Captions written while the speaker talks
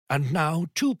And now,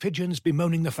 two pigeons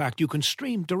bemoaning the fact you can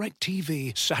stream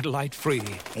DirecTV satellite-free.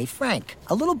 Hey, Frank,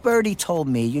 a little birdie told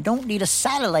me you don't need a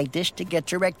satellite dish to get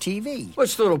DirecTV.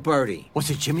 What's little birdie? Was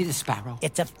it Jimmy the Sparrow?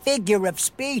 It's a figure of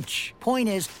speech. Point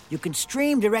is, you can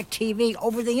stream DirecTV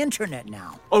over the internet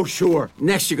now. Oh, sure.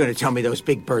 Next you're going to tell me those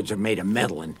big birds are made of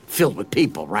metal and filled with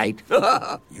people, right?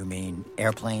 You mean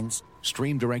airplanes?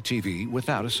 Stream DirecTV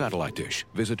without a satellite dish.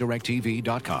 Visit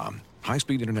DirecTV.com.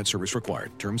 High-speed internet service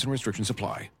required. Terms and restrictions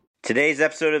apply. Today's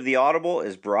episode of The Audible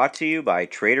is brought to you by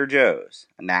Trader Joe's,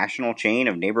 a national chain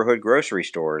of neighborhood grocery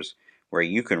stores where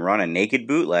you can run a naked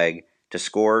bootleg to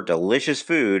score delicious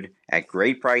food at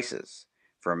great prices.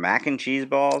 From mac and cheese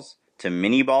balls to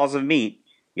mini balls of meat,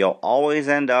 you'll always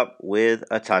end up with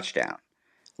a touchdown.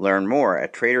 Learn more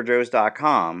at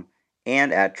TraderJoe's.com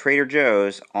and at Trader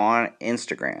Joe's on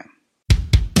Instagram.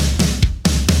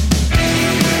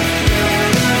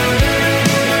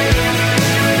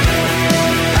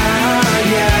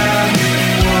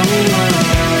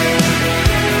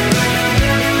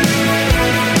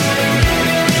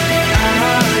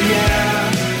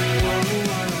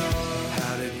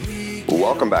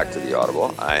 Welcome back to The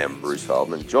Audible. I am Bruce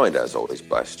Feldman, joined as always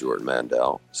by Stuart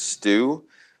Mandel. Stu,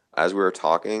 as we were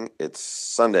talking, it's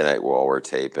Sunday night while we're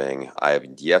taping. I have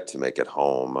yet to make it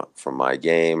home from my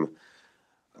game.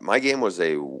 My game was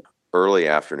a early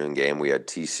afternoon game. We had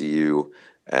TCU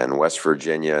and West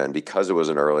Virginia, and because it was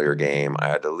an earlier game, I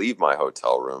had to leave my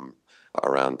hotel room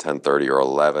around 10:30 or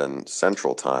 11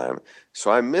 Central Time.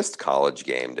 So I missed college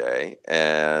game day,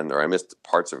 or I missed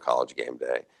parts of college game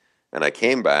day. And I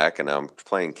came back, and I'm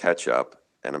playing catch-up,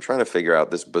 and I'm trying to figure out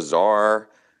this bizarre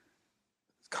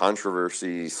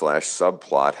controversy /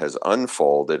 subplot has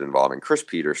unfolded involving Chris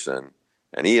Petersen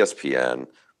and ESPN.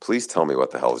 Please tell me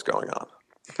what the hell is going on.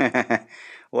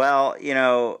 Well,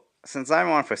 since I'm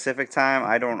on Pacific time,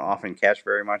 I don't often catch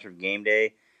very much of game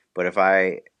day. But if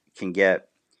I can get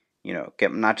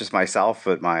not just myself,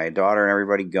 but my daughter and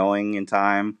everybody going in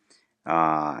time,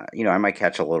 I might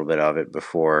catch a little bit of it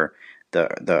before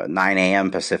the 9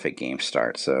 a.m. Pacific game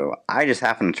starts. So I just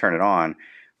happened to turn it on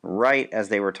right as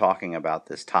they were talking about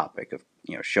this topic of,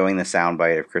 showing the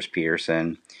soundbite of Chris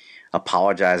Petersen,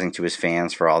 apologizing to his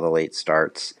fans for all the late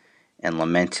starts, and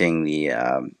lamenting the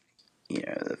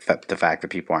fact that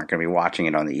people aren't going to be watching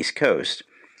it on the East Coast.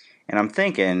 And I'm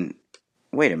thinking,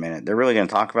 wait a minute, they're really going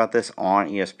to talk about this on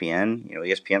ESPN?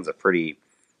 ESPN's a pretty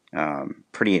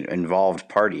involved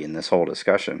party in this whole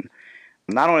discussion.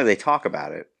 Not only do they talk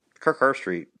about it, Kirk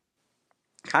Herbstreit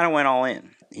kind of went all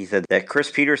in. He said that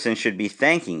Chris Petersen should be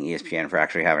thanking ESPN for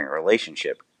actually having a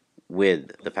relationship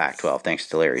with the Pac-12, thanks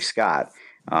to Larry Scott,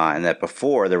 and that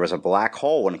before there was a black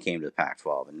hole when it came to the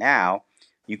Pac-12, and now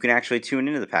you can actually tune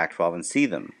into the Pac-12 and see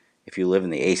them if you live in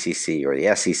the ACC or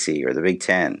the SEC or the Big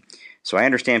Ten. So I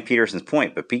understand Petersen's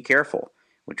point, but be careful.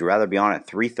 Would you rather be on at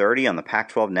 3:30 on the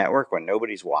Pac-12 network when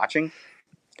nobody's watching?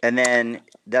 And then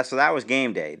that was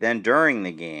game day. Then during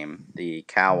the game, the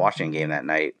Cal-Washington game that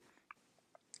night,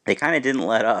 they kind of didn't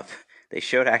let up. They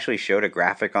actually showed a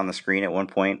graphic on the screen at one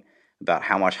point about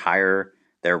how much higher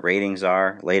their ratings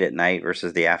are late at night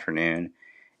versus the afternoon.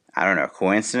 I don't know,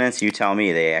 coincidence? You tell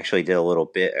me. They actually did a little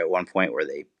bit at one point where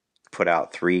they put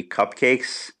out 3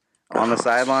 cupcakes on the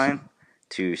sideline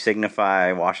to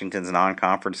signify Washington's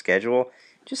non-conference schedule.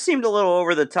 Just seemed a little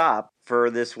over the top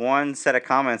for this one set of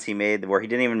comments he made where he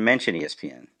didn't even mention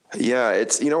ESPN. Yeah,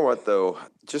 it's, what though,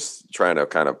 just trying to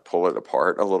kind of pull it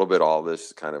apart a little bit, all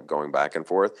this kind of going back and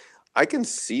forth. I can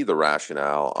see the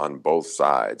rationale on both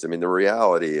sides. I mean, the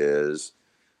reality is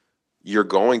you're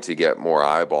going to get more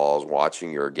eyeballs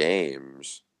watching your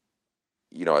games,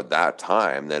 at that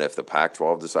time than if the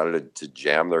Pac-12 decided to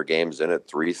jam their games in at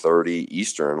 3:30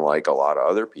 Eastern like a lot of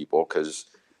other people, because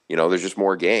there's just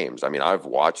more games. I mean, I've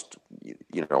watched,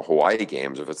 Hawaii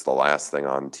games if it's the last thing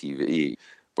on TV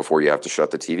before you have to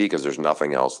shut the TV because there's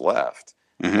nothing else left.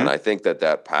 Mm-hmm. And I think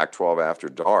that Pac-12 After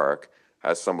Dark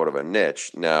has somewhat of a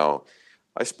niche. Now,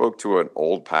 I spoke to an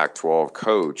old Pac-12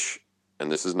 coach, and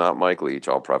this is not Mike Leach,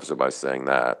 I'll preface it by saying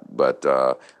that, but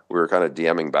we were kind of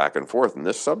DMing back and forth, and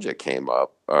this subject came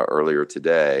up earlier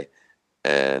today,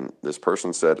 and this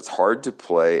person said it's hard to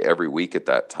play every week at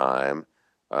that time.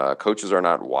 Coaches are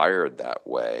not wired that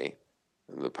way.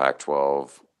 The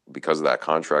Pac-12, because of that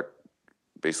contract,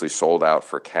 basically sold out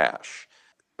for cash.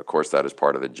 Of course, that is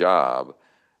part of the job,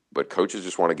 but coaches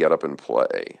just want to get up and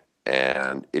play.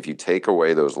 And if you take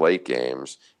away those late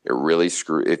games, it really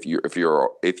if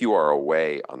you are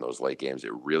away on those late games,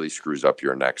 it really screws up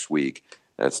your next week.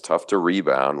 And it's tough to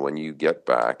rebound when you get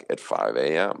back at 5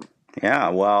 a.m. Yeah,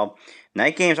 well,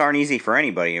 night games aren't easy for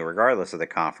anybody, regardless of the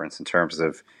conference, in terms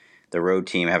of the road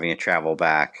team having to travel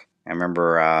back I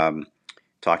remember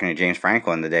talking to James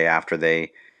Franklin the day after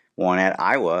they won at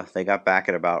Iowa. They got back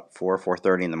at about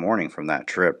 4:30 in the morning from that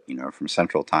trip, from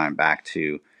Central Time back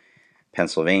to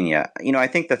Pennsylvania. I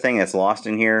think the thing that's lost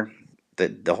in here,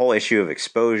 the whole issue of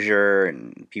exposure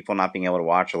and people not being able to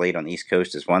watch late on the East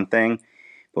Coast is one thing.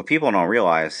 What people don't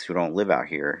realize who don't live out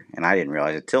here, and I didn't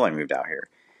realize it till I moved out here,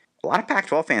 a lot of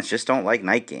Pac-12 fans just don't like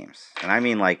night games. And I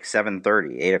mean like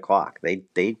 7:30, 8 o'clock.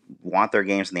 They want their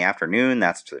games in the afternoon.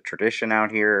 That's the tradition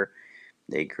out here.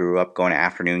 They grew up going to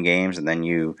afternoon games, and then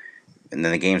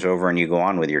the game's over and you go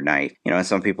on with your night. And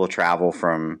some people travel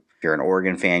from, if you're an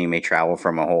Oregon fan, you may travel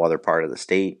from a whole other part of the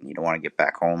state. You don't want to get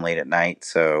back home late at night.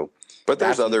 But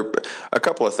there's a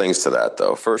couple of things to that,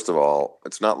 though. First of all,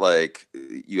 it's not like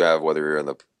you have, whether you're in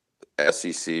the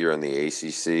SEC or in the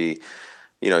ACC,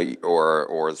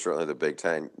 or certainly the Big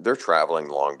Ten, they're traveling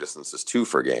long distances too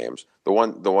for games. The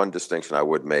one distinction I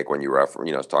would make when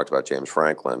you talked about James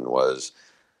Franklin was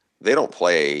they don't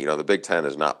play. The Big Ten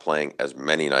is not playing as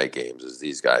many night games as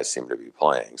these guys seem to be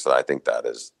playing. So I think that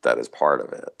is part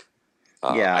of it.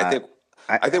 Yeah,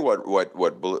 I think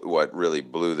what really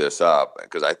blew this up,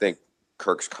 because I think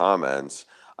Kirk's comments,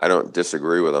 I don't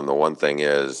disagree with him. The one thing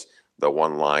is the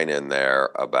one line in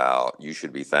there about you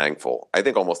should be thankful. I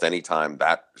think almost any time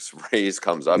that phrase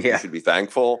comes up, you should be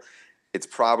thankful. It's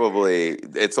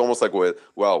almost like with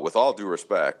all due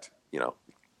respect,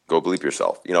 go bleep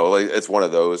yourself. It's one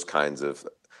of those kinds of,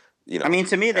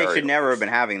 to me, they should never have been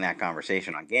having that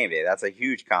conversation on game day. That's a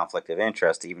huge conflict of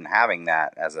interest, even having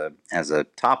that as a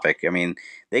topic.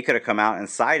 They could have come out and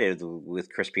sided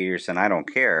with Chris Petersen. I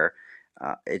don't care.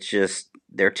 It's just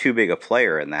they're too big a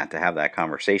player in that to have that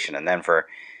conversation. And then for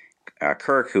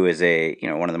Kirk, who is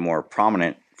one of the more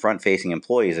prominent front-facing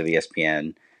employees of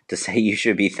ESPN, to say you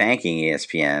should be thanking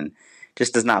ESPN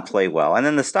just does not play well. And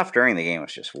then the stuff during the game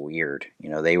was just weird.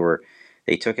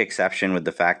 They took exception with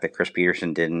the fact that Chris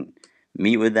Petersen didn't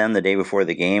meet with them the day before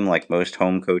the game like most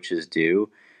home coaches do.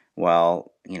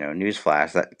 Well,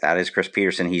 newsflash, that is Chris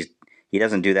Petersen. He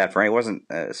doesn't do that it wasn't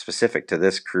specific to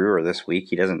this crew or this week.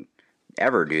 He doesn't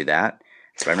ever do that.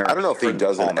 I don't know if he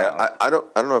doesn't. I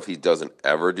don't know if he doesn't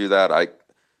ever do that.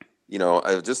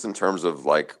 Just in terms of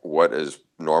like what is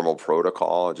normal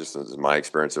protocol, just as my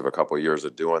experience of a couple of years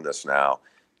of doing this now,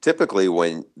 typically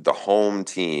when the home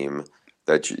team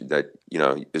that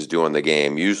is doing the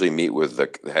game usually meet with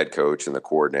the head coach and the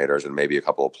coordinators and maybe a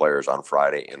couple of players on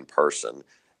Friday in person,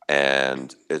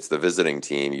 and it's the visiting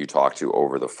team you talk to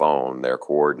over the phone, their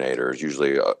coordinators,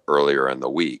 usually earlier in the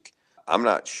week. I'm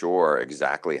not sure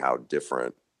exactly how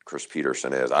different Chris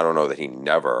Petersen is. I don't know that he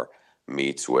never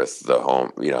meets with the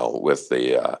home, with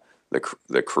the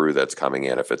crew that's coming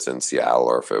in, if it's in Seattle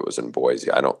or if it was in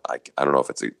Boise. I don't know if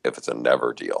it's a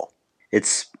never deal.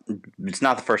 It's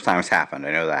not the first time it's happened.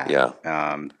 I know that. Yeah.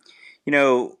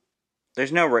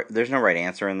 There's no right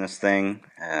answer in this thing.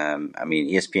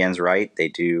 ESPN's right. They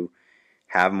do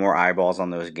have more eyeballs on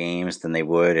those games than they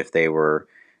would if they were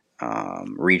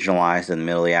regionalized in the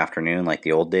middle of the afternoon like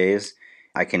the old days.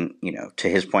 I can, to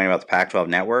his point about the Pac-12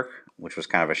 network, which was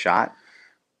kind of a shot,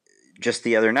 just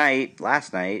the other night,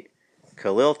 last night,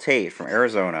 Khalil Tate from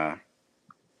Arizona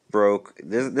broke.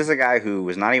 This is a guy who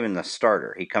was not even the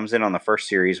starter. He comes in on the first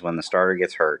series when the starter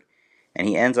gets hurt, and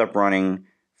he ends up running.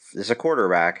 This is a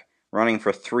quarterback running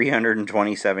for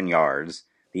 327 yards,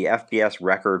 the FBS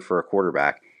record for a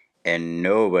quarterback, and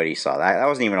nobody saw that. That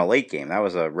wasn't even a late game. That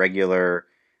was a regular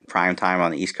prime time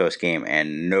on the East Coast game,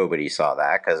 and nobody saw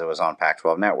that because it was on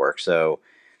Pac-12 Network. So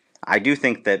I do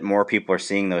think that more people are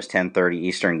seeing those 10:30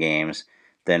 Eastern games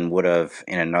than would have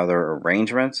in another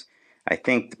arrangements. I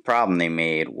think the problem they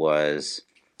made was,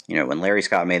 when Larry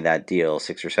Scott made that deal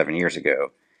 6 or 7 years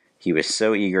ago, he was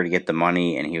so eager to get the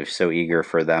money and he was so eager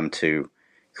for them to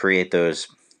create those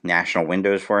national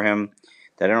windows for him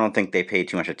that I don't think they paid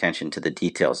too much attention to the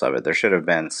details of it. There should have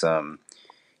been some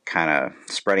kind of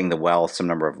spreading the wealth, some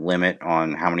number of limit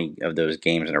on how many of those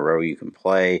games in a row you can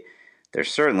play. There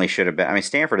certainly should have been.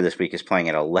 Stanford this week is playing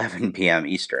at 11 p.m.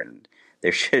 Eastern.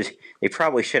 They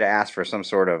probably should have asked for some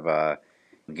sort of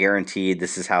guaranteed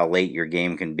this is how late your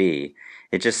game can be.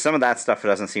 It's just some of that stuff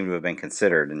doesn't seem to have been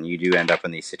considered, and you do end up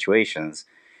in these situations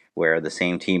where the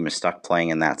same team is stuck playing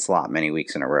in that slot many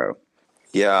weeks in a row.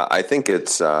 Yeah, I think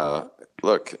it's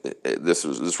this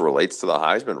relates to the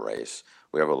Heisman race.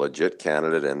 We have a legit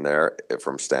candidate in there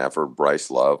from Stanford, Bryce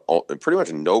Love. And pretty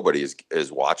much nobody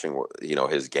is watching,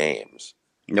 his games.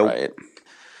 Nope. Right?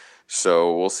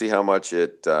 So we'll see how much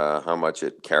it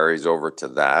carries over to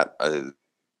that.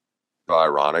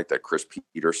 Ironic that Chris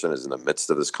Petersen is in the midst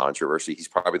of this controversy. He's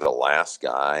probably the last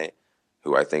guy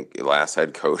who I think last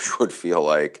head coach would feel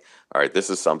like all right, this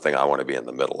is something I want to be in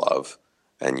the middle of.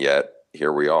 And yet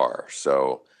here we are.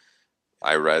 So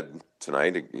I read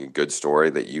tonight a good story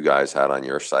that you guys had on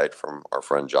your site from our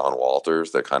friend John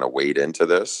Walters that kind of weighed into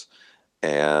this.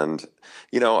 And,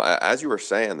 as you were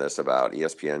saying this about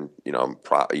ESPN,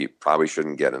 you probably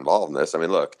shouldn't get involved in this. I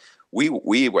mean, look,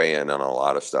 we weigh in on a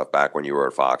lot of stuff back when you were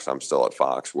at Fox. I'm still at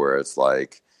Fox, where it's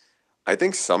like, I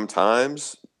think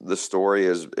sometimes the story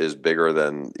is bigger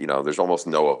than, there's almost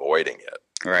no avoiding it.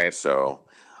 Right. So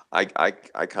I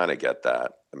kind of get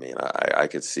that. I mean, I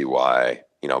could see why,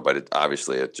 but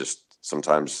obviously it just,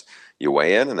 sometimes you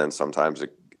weigh in and then sometimes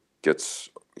it gets,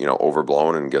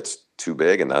 overblown and gets too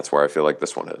big. And that's where I feel like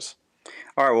this one is.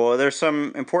 All right, well, there's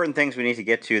some important things we need to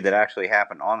get to that actually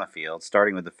happened on the field,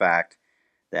 starting with the fact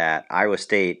that Iowa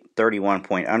State,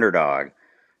 31-point underdog,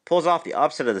 pulls off the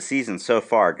upset of the season so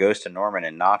far, goes to Norman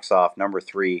and knocks off number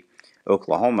 3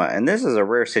 Oklahoma. And this is a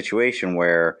rare situation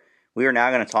where we are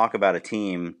now going to talk about a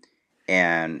team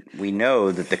and we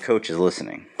know that the coach is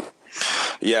listening.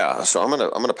 Yeah, so I'm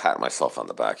gonna pat myself on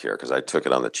the back here because I took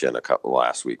it on the chin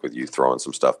last week with you throwing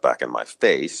some stuff back in my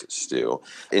face, Stu.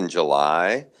 In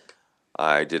July,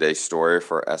 I did a story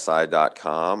for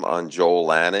SI.com on Joel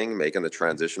Lanning making the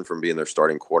transition from being their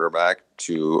starting quarterback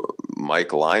to Mike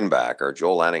linebacker.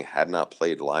 Joel Lanning had not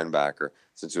played linebacker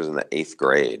since he was in the 8th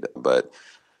grade, but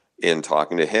in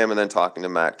talking to him and then talking to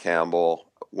Matt Campbell,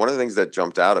 one of the things that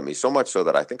jumped out at me, so much so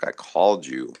that I think I called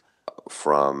you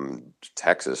from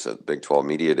Texas at Big 12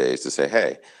 Media Days to say,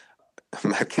 hey,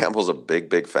 Matt Campbell's a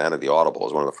big fan of the Audible. It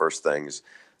was one of the first things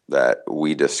that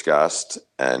we discussed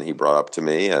and he brought up to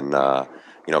me. And,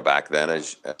 back then,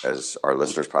 as our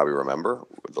listeners probably remember,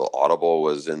 the Audible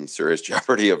was in serious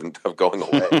jeopardy of going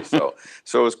away. So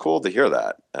it was cool to hear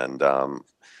that. And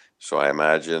so I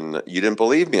imagine you didn't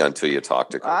believe me until you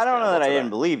talked to Coach I don't know Campbell that today. I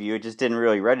didn't believe you. It just didn't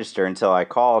really register until I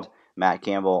called Matt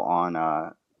Campbell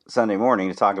on Sunday morning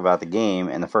to talk about the game,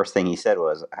 and the first thing he said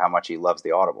was how much he loves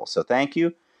the Audible. So thank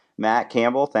you, Matt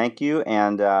Campbell. Thank you,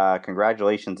 and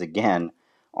congratulations again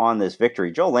on this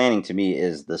victory. Joel Lanning, to me,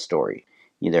 is the story.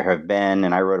 There have been,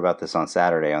 and I wrote about this on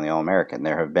Saturday on the All-American,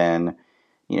 there have been,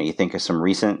 you think of some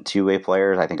recent two-way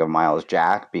players. I think of Miles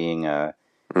Jack being a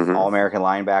All-American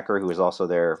linebacker who was also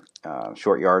their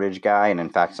short yardage guy, and in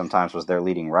fact sometimes was their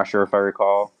leading rusher, if I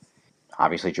recall.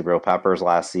 Obviously, Jabril Peppers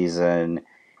last season.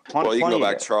 Well, you can go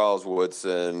back to Charles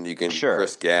Woodson. You can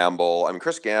Chris Gamble. I mean,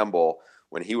 Chris Gamble,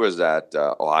 when he was at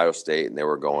Ohio State and they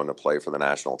were going to play for the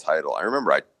national title, I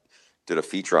remember I did a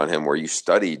feature on him where you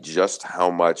studied just how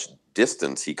much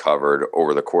distance he covered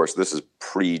over the course. This is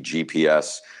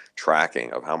pre-GPS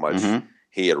tracking of how much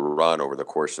he had run over the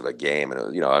course of a game.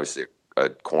 And, obviously a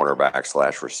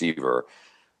cornerback / receiver,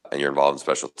 and you're involved in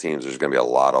special teams, there's going to be a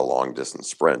lot of long-distance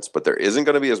sprints. But there isn't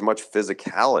going to be as much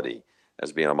physicality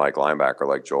as being a Mike linebacker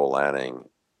like Joel Lanning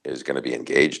is going to be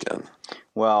engaged in.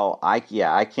 Well, I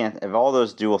can't, of all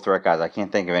those dual threat guys, I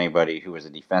can't think of anybody who was a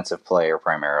defensive player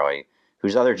primarily,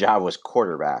 whose other job was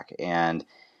quarterback. And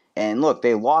look,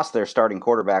 they lost their starting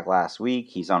quarterback last week.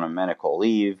 He's on a medical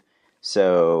leave.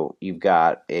 So you've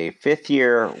got a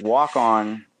 5th-year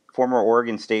walk-on, former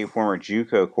Oregon State, former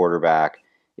JUCO quarterback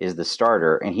is the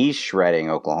starter, and he's shredding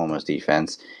Oklahoma's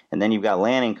defense. And then you've got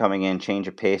Lanning coming in, change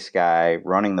of pace guy,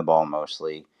 running the ball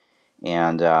mostly.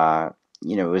 And,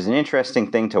 it was an interesting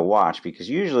thing to watch because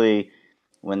usually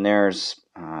when there's,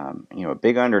 a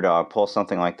big underdog pull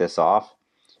something like this off,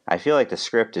 I feel like the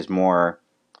script is more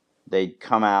they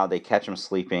come out, they catch them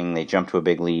sleeping, they jump to a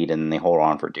big lead, and then they hold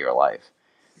on for dear life.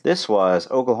 This was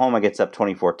Oklahoma gets up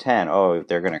 24-10. Oh,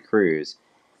 they're going to cruise.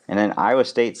 And then Iowa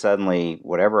State suddenly,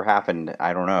 whatever happened,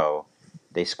 I don't know,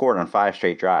 they scored on 5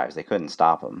 straight drives. They couldn't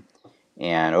stop them.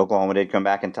 And Oklahoma did come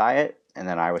back and tie it, and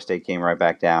then Iowa State came right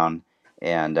back down.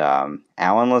 And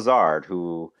Alan Lazard,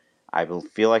 who I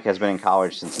feel like has been in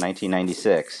college since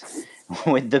 1996,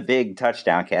 with the big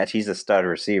touchdown catch. He's a stud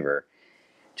receiver.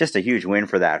 Just a huge win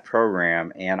for that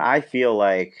program. And I feel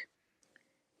like,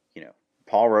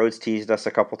 Paul Rhodes teased us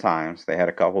a couple times. They had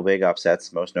a couple big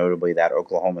upsets, most notably that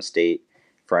Oklahoma State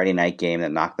Friday night game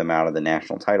that knocked them out of the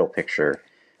national title picture.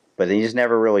 But they just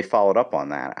never really followed up on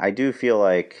that. I do feel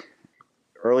like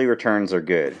early returns are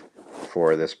good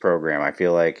for this program. I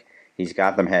feel like he's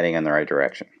got them heading in the right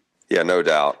direction. Yeah, no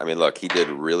doubt. I mean, look, he did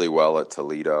really well at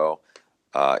Toledo.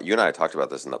 You and I talked about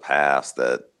this in the past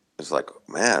that it's like,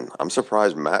 man, I'm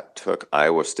surprised Matt took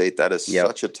Iowa State. That is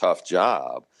such a tough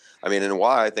job. I mean, and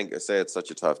why I say it's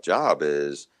such a tough job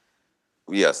is,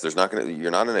 yes, you're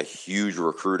not in a huge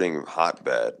recruiting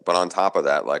hotbed, but on top of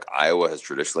that, like Iowa has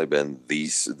traditionally been the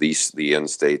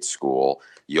in-state school.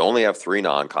 You only have 3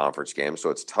 non-conference games,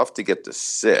 so it's tough to get to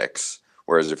 6.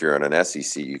 Whereas if you're in an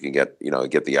SEC, you can get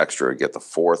the extra, get the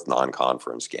fourth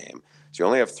non-conference game. So you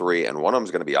only have three, and one of them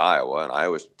is going to be Iowa, and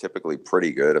Iowa's typically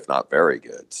pretty good, if not very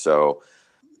good. So,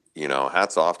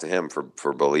 hats off to him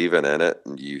for believing in it.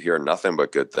 And you hear nothing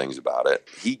but good things about it.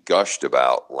 He gushed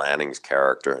about Lanning's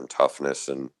character and toughness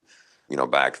and,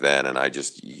 back then. And I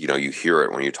just, you hear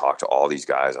it when you talk to all these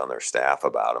guys on their staff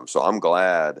about him. So I'm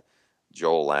glad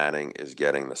Joel Lanning is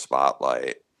getting the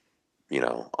spotlight,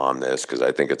 on this, because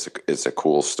I think it's a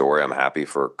cool story. I'm happy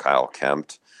for Kyle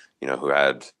Kempt, who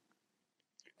had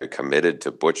committed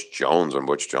to Butch Jones when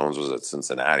Butch Jones was at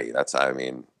Cincinnati. It's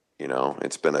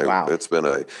been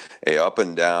a up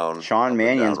and down. Sean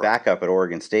Mannion's backup at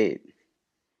Oregon State.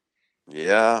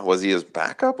 Yeah, was he his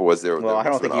backup, or was there? Well, I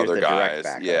don't think he was the guys? direct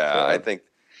backup. Yeah, so. I think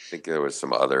there was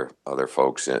some other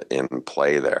folks in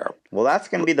play there. Well, that's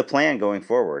going to be the plan going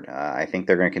forward. I think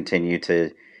they're going to continue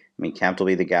to. Kempt will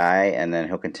be the guy, and then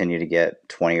he'll continue to get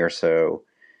 20 or so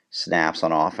snaps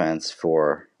on offense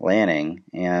for Lanning.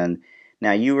 And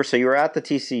now you were at the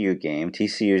TCU game.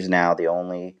 TCU is now the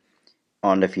only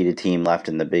undefeated team left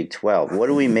in the Big 12. What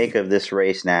do we make of this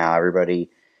race now?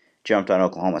 Everybody jumped on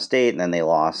Oklahoma State, and then they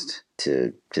lost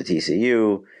to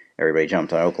TCU. Everybody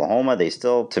jumped on Oklahoma. They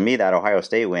still, to me, that Ohio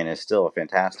State win is still a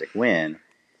fantastic win.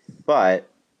 But,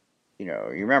 you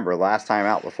remember last time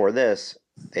out before this,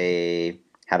 they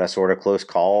had a sort of close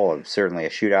call, of certainly a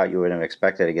shootout you would have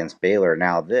expected against Baylor.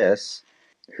 Now this,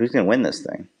 who's going to win this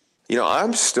thing?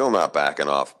 I'm still not backing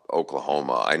off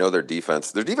Oklahoma. I know their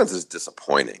defense is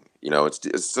disappointing.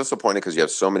 It's disappointing because you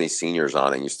have so many seniors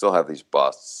on it, and you still have these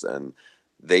busts, and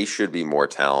they should be more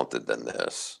talented than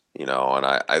this. And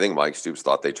I think Mike Stoops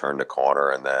thought they turned a corner,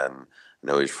 and then I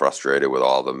know he's frustrated with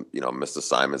all the missed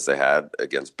assignments they had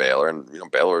against Baylor, and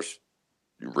Baylor's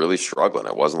really struggling.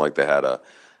 It wasn't like they had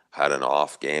an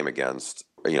off game against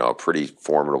a pretty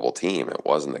formidable team. It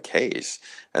wasn't the case.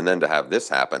 And then to have this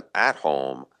happen at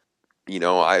home,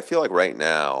 I feel like right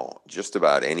now, just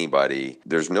about anybody,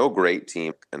 there's no great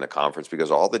team in the conference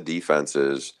because all the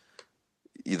defenses,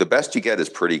 the best you get is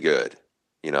pretty good.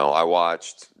 I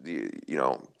watched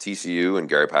TCU, and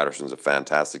Gary Patterson's a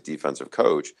fantastic defensive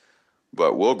coach,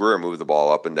 but Will Grier moved the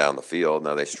ball up and down the field.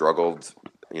 Now they struggled,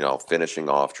 finishing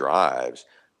off drives,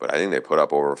 but I think they put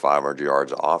up over 500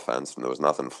 yards of offense, and there was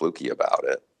nothing fluky about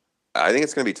it. I think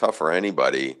it's going to be tough for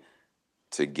anybody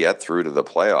to get through to the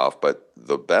playoff, but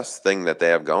the best thing that they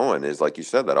have going is, like you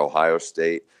said, that Ohio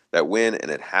State, that win,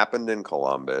 and it happened in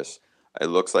Columbus. It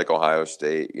looks like Ohio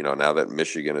State, now that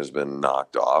Michigan has been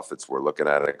knocked off, we're looking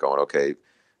at it going, okay,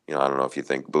 I don't know if you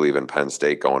believe in Penn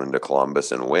State going into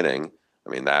Columbus and winning.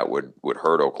 That would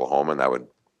hurt Oklahoma, and that would,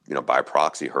 by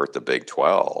proxy hurt the Big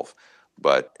 12.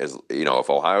 But if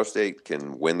Ohio State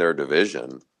can win their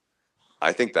division,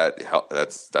 I think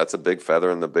that's a big feather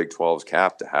in the Big 12's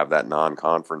cap to have that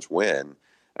non-conference win.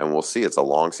 And we'll see. It's a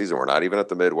long season. We're not even at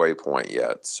the midway point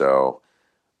yet. So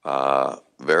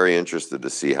very interested to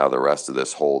see how the rest of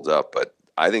this holds up. But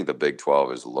I think the Big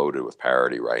 12 is loaded with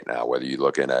parity right now, whether you're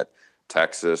looking at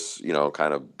Texas,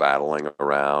 kind of battling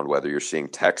around, whether you're seeing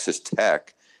Texas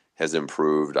Tech has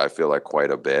improved, I feel like,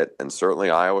 quite a bit, and certainly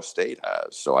Iowa State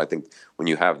has. So I think when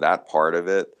you have that part of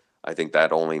it, I think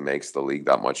that only makes the league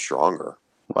that much stronger.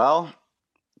 Well,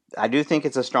 I do think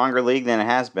it's a stronger league than it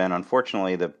has been.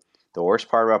 Unfortunately, the worst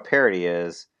part about parity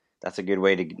is that's a good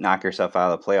way to knock yourself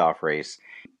out of the playoff race.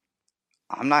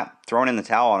 I'm not throwing in the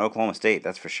towel on Oklahoma State,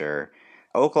 that's for sure.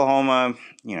 Oklahoma,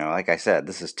 like I said,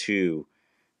 this is 2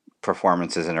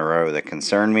 performances in a row that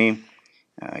concern me.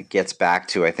 Gets back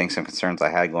to, I think, some concerns I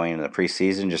had going into the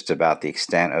preseason just about the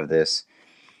extent of this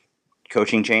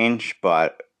coaching change.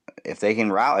 But if they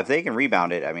can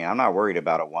rebound it, I'm not worried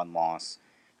about a 1-loss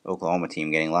Oklahoma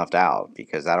team getting left out,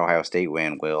 because that Ohio State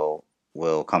win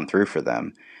will come through for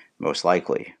them, most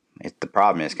likely. The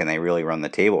problem is, can they really run the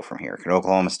table from here? Can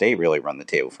Oklahoma State really run the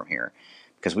table from here?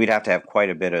 Because we'd have to have quite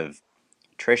a bit of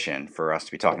attrition for us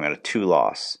to be talking about a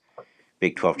 2-loss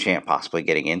Big 12 champ possibly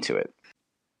getting into it.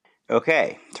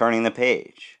 Okay, turning the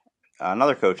page.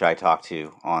 Another coach I talked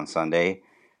to on Sunday,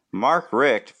 Mark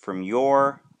Richt from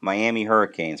your Miami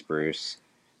Hurricanes, Bruce.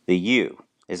 The U.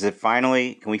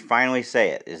 Can we finally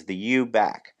say it? Is the U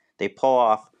back? They pull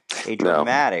off a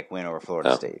dramatic win over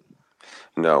Florida State.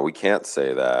 No, we can't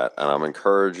say that. And I'm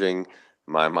encouraging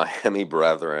my Miami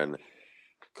brethren,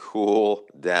 cool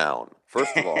down.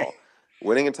 First of all,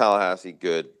 winning in Tallahassee,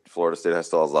 good. Florida State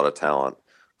still has a lot of talent.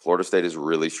 Florida State is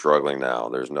really struggling now.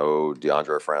 There's no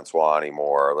DeAndre Francois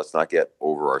anymore. Let's not get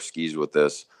over our skis with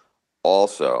this.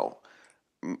 Also,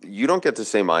 you don't get to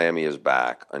say Miami is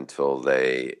back until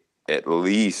they at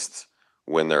least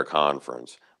win their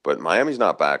conference. But Miami's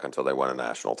not back until they win a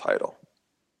national title.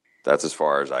 That's as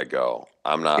far as I go.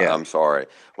 Yeah. I'm sorry.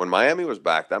 When Miami was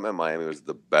back, that meant Miami was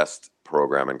the best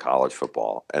program in college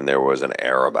football, and there was an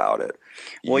air about it.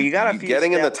 Well, you got a few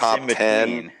Getting in the steps in top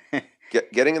 10,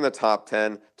 between. getting in the top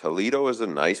 10, Toledo is a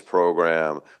nice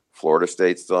program. Florida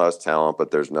State still has talent,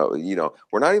 but there's no,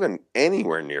 we're not even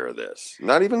anywhere near this.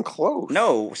 Not even close.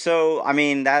 No, so I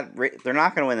mean they're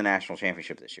not going to win the national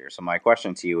championship this year. So my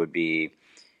question to you would be,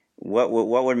 what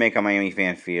would make a Miami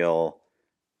fan feel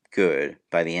good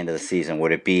by the end of the season?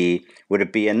 Would it be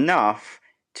enough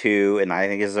to, and I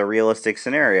think this is a realistic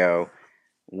scenario,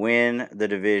 win the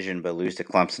division but lose to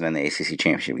Clemson in the ACC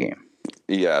championship game?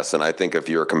 Yes, and I think if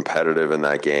you're competitive in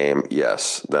that game,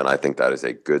 yes, then I think that is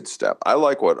a good step. I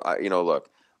like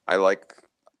I like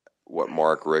what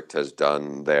Mark Richt has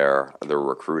done there. They're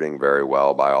recruiting very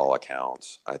well by all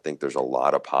accounts. I think there's a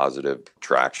lot of positive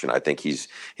traction. I think he's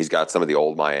got some of the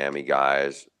old Miami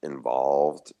guys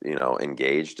involved,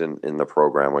 engaged in the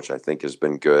program, which I think has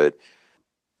been good.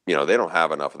 They don't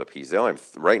have enough of the pieces. They only have,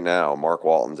 right now, Mark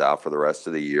Walton's out for the rest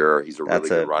of the year. He's a really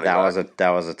good running back. That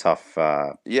was a tough.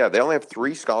 Yeah, they only have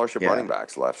 3 scholarship running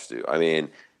backs left, Stu. I mean,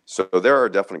 so there are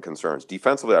definite concerns.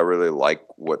 Defensively, I really like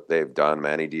what they've done.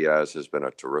 Manny Diaz has been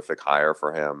a terrific hire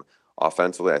for him.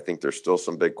 Offensively, I think there's still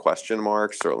some big question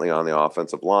marks, certainly on the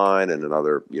offensive line and in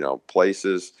other,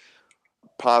 places.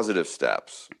 Positive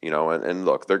steps, and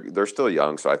look, they're still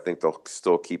young, so I think they'll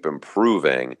still keep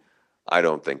improving. I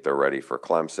don't think they're ready for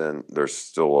Clemson. There's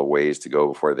still a ways to go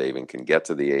before they even can get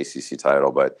to the ACC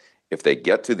title. But if they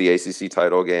get to the ACC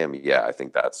title game, yeah, I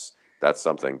think that's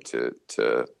something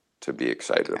to be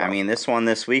excited about. I mean, this one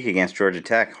this week against Georgia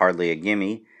Tech, hardly a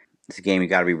gimme. It's a game you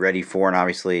got to be ready for, and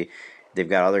obviously they've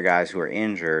got other guys who are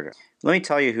injured. Let me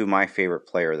tell you who my favorite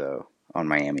player, though, on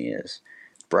Miami is.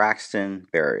 Braxton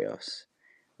Berrios.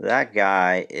 That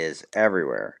guy is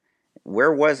everywhere.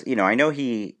 Where was, I know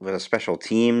he was a special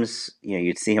teams,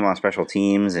 you'd see him on special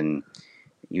teams and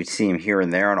you'd see him here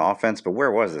and there on offense, but where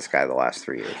was this guy the last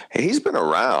 3 years? He's been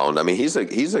around. I mean, he's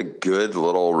a good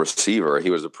little receiver.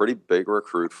 He was a pretty big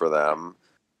recruit for them.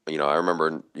 I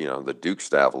remember, the Duke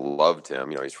staff loved him.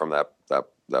 He's from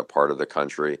that part of the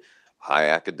country. High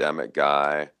academic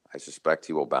guy. I suspect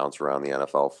he will bounce around the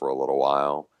NFL for a little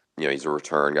while. He's a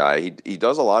return guy. He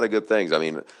does a lot of good things. I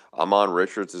mean, Amon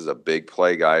Richards is a big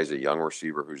play guy. He's a young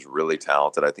receiver who's really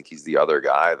talented. I think he's the other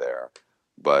guy there.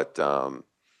 But,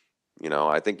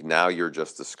 I think now you're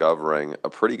just discovering a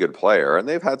pretty good player. And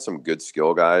they've had some good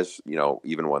skill guys,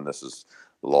 even when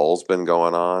lull's been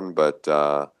going on. But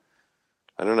I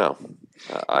don't know.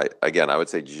 I would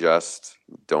say just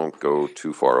don't go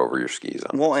too far over your skis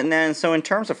on. Well, and then so in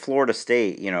terms of Florida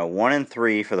State,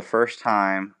 1-3 for the first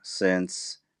time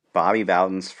since Bobby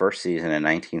Bowden's first season in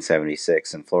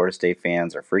 1976, and Florida State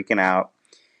fans are freaking out.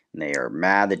 And they are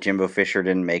mad that Jimbo Fisher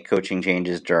didn't make coaching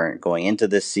changes going into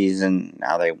this season.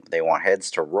 Now they want heads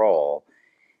to roll.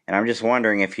 And I'm just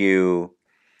wondering if you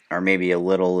are maybe a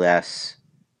little less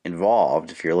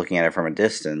involved, if you're looking at it from a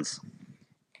distance.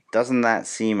 Doesn't that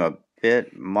seem a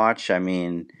bit much? I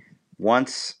mean,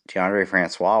 once DeAndre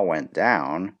Francois went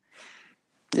down,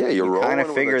 yeah, you kind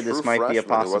of figured this might be a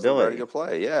possibility. Ready to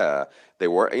play. Yeah, they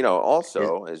were.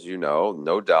 Also, as you know,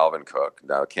 no Dalvin Cook.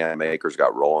 Now Cam Akers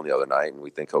got rolling the other night, and we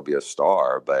think he'll be a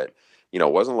star. But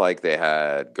it wasn't like they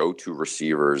had go-to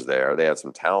receivers there. They had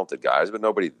some talented guys, but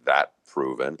nobody that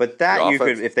proven. But that you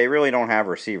could, if they really don't have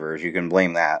receivers, you can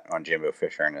blame that on Jimbo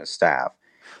Fisher and his staff.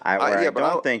 I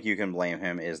don't think you can blame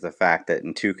him is the fact that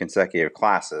in 2 consecutive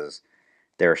classes,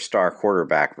 their star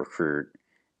quarterback recruit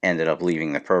ended up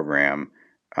leaving the program.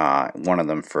 One of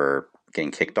them for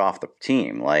getting kicked off the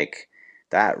team. Like,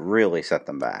 that really set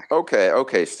them back.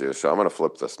 Okay, Stu. So I'm going to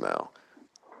flip this now.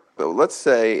 So let's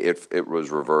say if it was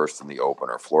reversed in the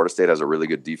opener. Florida State has a really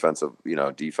good defense,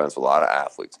 a lot of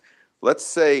athletes. Let's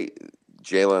say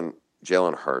Jalen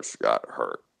Hurts got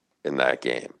hurt in that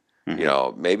game.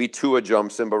 Mm-hmm. Maybe Tua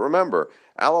jumps in, but remember,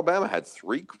 Alabama had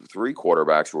three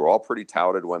quarterbacks who were all pretty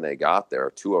touted when they got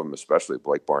there. 2 of them, especially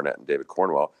Blake Barnett and David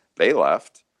Cornwell, they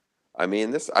left. I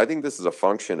mean, I think this is a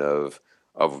function of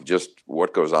just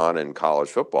what goes on in college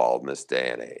football in this day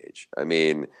and age. I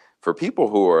mean, for people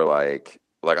who are like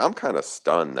I'm kind of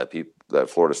stunned that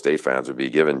Florida State fans would be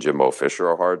giving Jimbo Fisher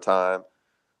a hard time.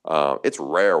 It's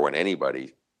rare when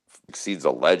anybody exceeds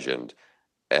a legend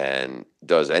and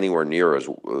does anywhere near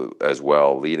as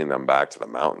well, leading them back to the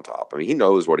mountaintop. I mean, he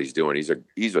knows what he's doing.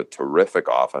 He's a terrific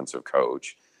offensive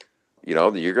coach.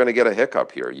 You're going to get a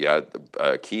hiccup here. You had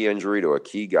a key injury to a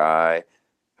key guy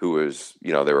who was,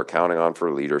 they were counting on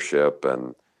for leadership.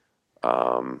 And I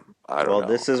don't know. Well,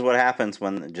 this is what happens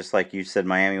when, just like you said,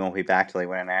 Miami won't be back till they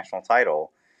win a national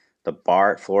title. The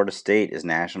bar at Florida State is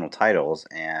national titles,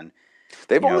 and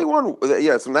they've only won,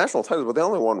 some national titles, but they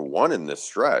only won one in this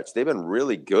stretch. They've been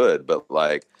really good, but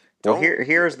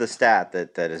here's the stat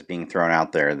that is being thrown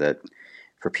out there that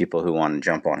for people who want to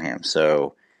jump on him.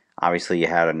 So obviously you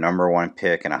had a number one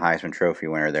pick and a Heisman Trophy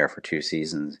winner there for 2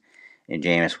 seasons in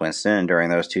Jameis Winston, and during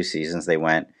those 2 seasons they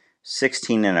went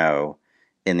 16-0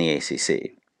 in the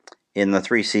ACC. In the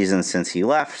 3 seasons since he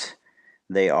left,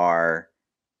 they are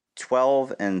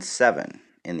 12-7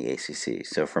 in the ACC.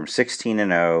 So from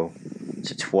 16-0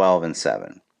 to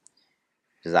 12-7.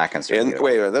 Does that concern you?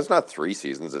 Wait, that's not 3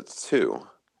 seasons. It's 2.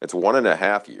 It's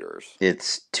 1.5 years.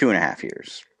 It's 2.5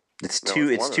 years. It's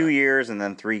 2 years and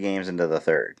then 3 games into the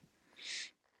third.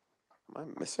 Am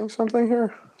I missing something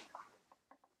here?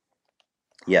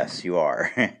 Yes, you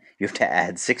are. You have to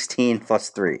add 16 plus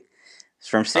 3. It's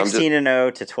from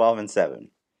 16-0 to 12-7.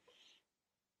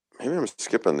 Maybe I'm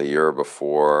skipping the year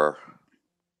before.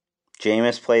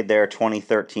 Jameis played there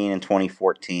 2013 and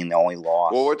 2014. The only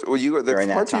loss. The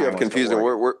part you have confusing.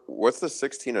 What's the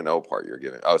 16-0 part you're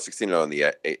giving? Oh, 16-0 in the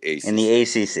ACC. In the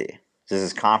ACC. This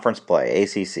is conference play.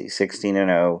 ACC.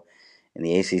 16-0 in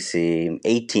the ACC.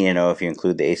 18-0 if you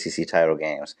include the ACC title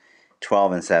games.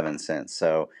 12-7 since.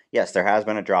 So, yes, there has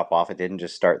been a drop-off. It didn't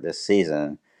just start this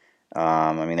season. They're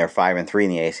 5-3 in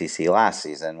the ACC last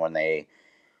season when they...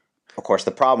 Of course,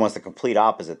 the problem was the complete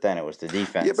opposite then. It was the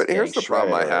defense. Yeah, but here's the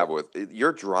problem I have with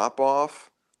your drop-off.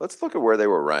 Let's look at where they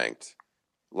were ranked.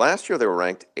 Last year, they were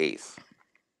ranked 8th.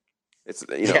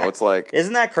 It's like...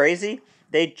 Isn't that crazy?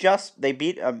 They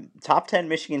beat a top 10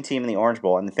 Michigan team in the Orange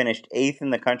Bowl and finished 8th in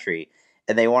the country,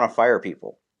 and they want to fire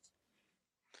people.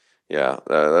 Yeah,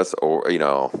 that's,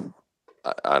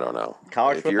 I don't know.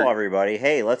 College football, everybody.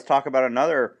 Hey, let's talk about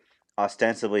another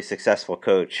ostensibly successful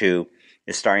coach who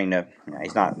is starting to,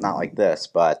 he's not like this,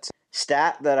 but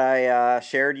stat that I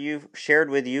shared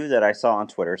with you that I saw on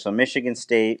Twitter. So Michigan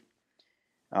State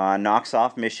knocks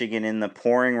off Michigan in the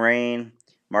pouring rain.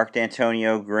 Mark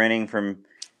D'Antonio grinning from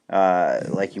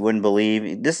like you wouldn't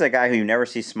believe. This is a guy who you never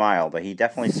see smile, but he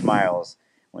definitely smiles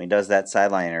when he does that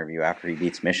sideline interview after he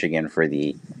beats Michigan for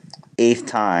the 8th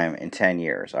time in 10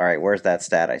 years. All right, where's that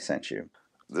stat I sent you?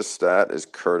 This stat is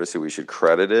courtesy. We should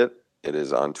credit it. It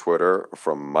is on Twitter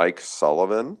from Mike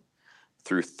Sullivan.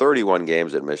 Through 31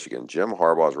 games at Michigan, Jim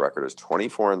Harbaugh's record is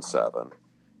 24-7.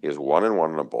 He is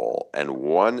 1-1 in a bowl and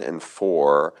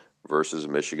 1-4 versus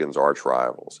Michigan's arch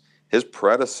rivals. His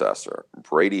predecessor,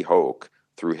 Brady Hoke,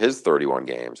 through his 31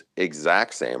 games,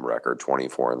 exact same record,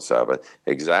 24-7,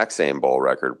 exact same bowl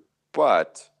record,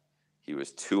 but he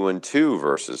was 2-2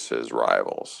 versus his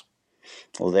rivals.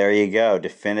 Well, there you go.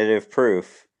 Definitive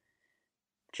proof.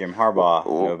 Jim Harbaugh,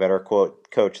 no better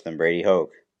coach than Brady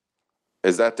Hoke.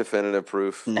 Is that definitive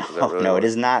proof? No, no, it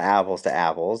is not apples to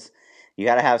apples. You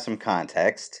got to have some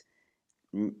context.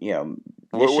 Michigan.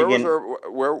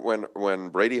 When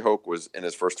Brady Hoke was in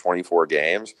his first 24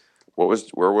 games? Where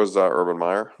was Urban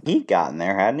Meyer? He'd gotten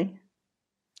there, hadn't he?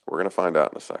 We're gonna find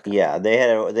out in a second. Yeah, they had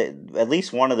at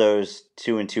least one of those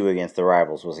 2-2 against the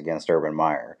rivals was against Urban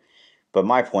Meyer. But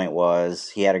my point was,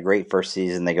 he had a great first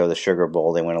season. They go to the Sugar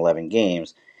Bowl. They win 11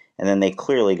 games. And then they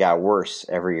clearly got worse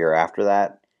every year after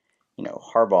that.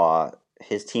 Harbaugh,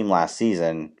 his team last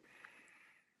season,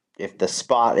 if the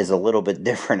spot is a little bit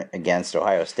different against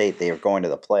Ohio State, they are going to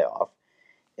the playoff.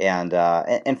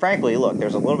 And frankly, look,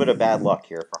 there's a little bit of bad luck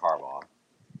here for Harbaugh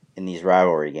in these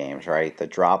rivalry games, right? The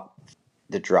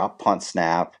drop punt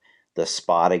snap, the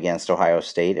spot against Ohio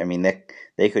State. I mean,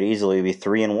 they could easily be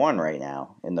 3-1 right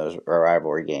now in those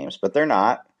rivalry games, but they're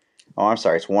not. Oh, I'm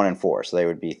sorry, it's 1-4, so they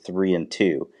would be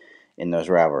 3-2 in those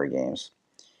rivalry games.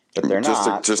 But they're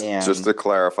not. Just to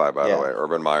clarify, by the way,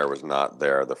 Urban Meyer was not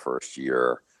there the first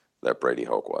year that Brady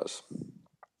Hoke was.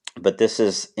 But this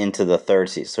is into the third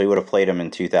season, so he would have played him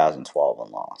in 2012 and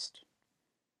lost.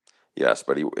 Yes,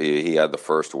 but he had the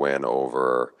first win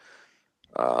over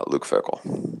Luke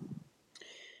Fickell.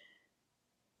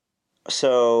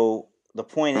 So the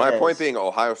point My point being,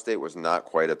 Ohio State was not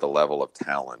quite at the level of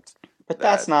talent. But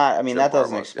that's not. I mean, that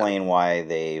doesn't explain why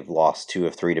they've lost 2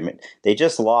 of 3 to. They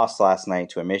just lost last night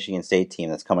to a Michigan State team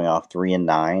that's coming off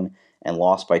 3-9 and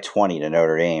lost by 20 to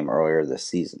Notre Dame earlier this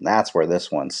season. That's where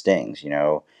this one stings.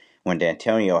 When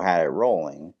D'Antonio had it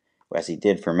rolling, as he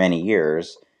did for many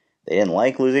years, they didn't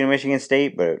like losing to Michigan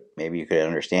State, but maybe you could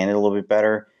understand it a little bit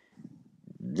better.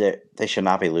 They should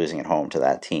not be losing at home to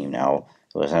that team. Now,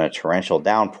 it was in a torrential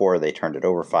downpour. They turned it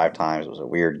over 5 times. It was a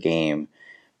weird game.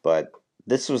 But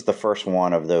this was the first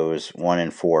one of those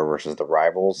 1-4 versus the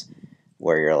rivals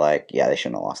where you're like, yeah, they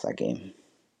shouldn't have lost that game.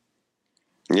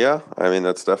 Yeah, I mean,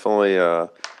 that's definitely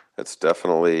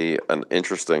an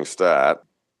interesting stat.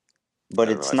 but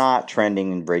it's not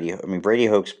trending in Brady. I mean, Brady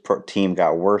Hoke's team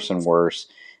got worse and worse.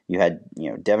 You had,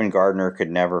 Devin Gardner could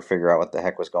never figure out what the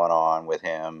heck was going on with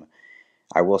him.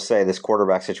 I will say this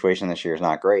quarterback situation this year is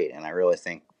not great, and I really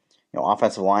think,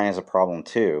 offensive line is a problem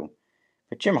too.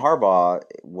 But Jim Harbaugh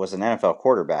was an NFL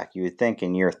quarterback. You would think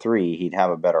in year 3 he'd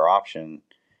have a better option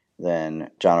than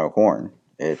John O'Korn.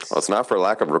 It's not for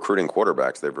lack of recruiting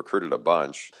quarterbacks. They've recruited a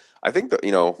bunch. I think that,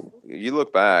 you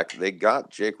look back, they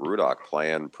got Jake Rudock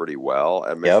playing pretty well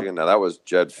at Michigan. Yep. Now, that was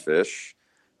Jed Fish,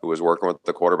 who was working with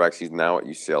the quarterbacks. He's now at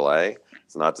UCLA.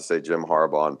 It's not to say Jim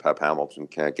Harbaugh and Pep Hamilton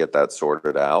can't get that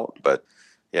sorted out. But,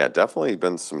 yeah, definitely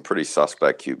been some pretty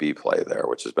suspect QB play there,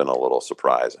 which has been a little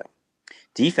surprising.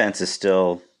 Defense is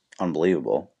still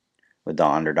unbelievable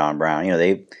under Don Brown.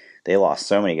 They lost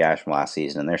so many guys from last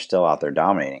season, and they're still out there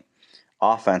dominating.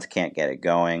 Offense can't get it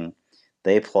going.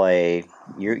 They play.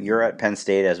 You're at Penn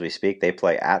State as we speak. They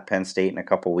play at Penn State in a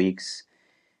couple weeks.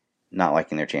 Not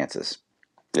liking their chances.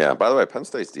 Yeah. By the way, Penn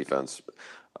State's defense,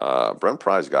 Brent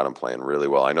Pry's got them playing really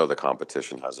well. I know the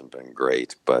competition hasn't been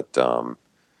great, but I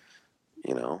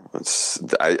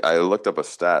looked up a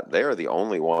stat. They are the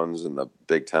only ones in the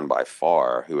Big Ten by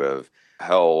far who have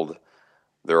held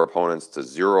their opponents to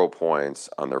 0 points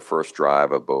on their first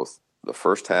drive of both the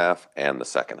first half and the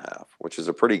second half, which is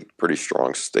a pretty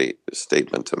strong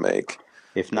statement to make.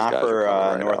 If not for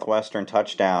Northwestern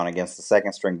touchdown against the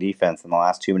second string defense in the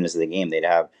last 2 minutes of the game, they'd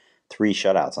have 3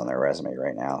 shutouts on their resume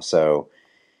right now. So,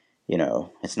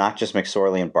 it's not just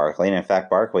McSorley and Barkley. And in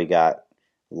fact, Barkley got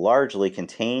largely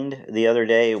contained the other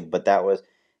day, but that was,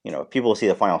 people see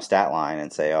the final stat line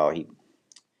and say, oh,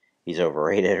 he's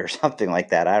overrated or something like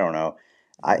that. I don't know.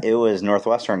 It was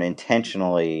Northwestern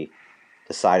intentionally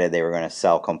decided they were going to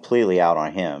sell completely out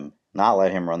on him, not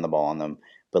let him run the ball on them,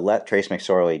 but let Trace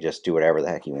McSorley just do whatever the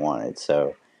heck he wanted.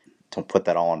 So to put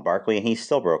that all on Barkley, and he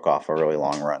still broke off a really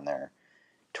long run there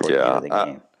toward the end of the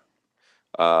game.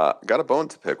 Got a bone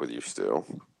to pick with you, Stu.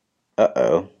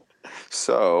 Uh-oh.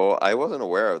 So I wasn't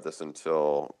aware of this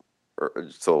until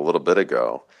a little bit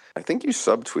ago. I think you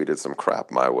subtweeted some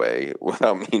crap my way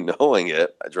without me knowing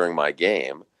it during my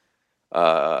game.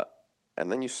 And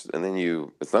then you,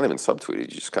 it's not even subtweeted. You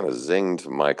just kind of zinged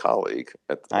my colleague.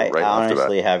 I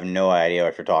honestly have no idea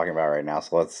what you're talking about right now.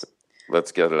 So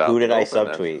let's get it out. Who did I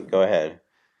subtweet? Go ahead.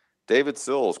 David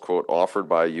Sills, quote, offered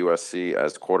by USC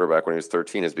as quarterback when he was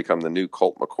 13, has become the new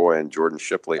Colt McCoy and Jordan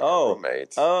Shipley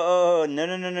roommates. Oh,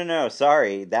 no.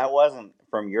 Sorry. That wasn't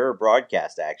from your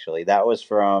broadcast, actually. That was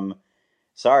from,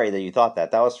 sorry that you thought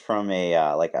that. That was from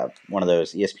one of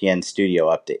those ESPN studio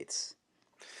updates.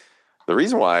 The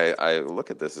reason why I look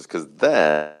at this is because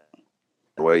then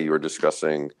the way you were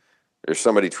discussing, there's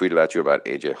somebody tweeted at you about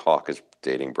AJ Hawk is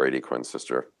dating Brady Quinn's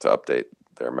sister. To update,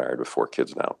 they're married with 4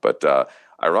 kids now. But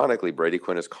ironically, Brady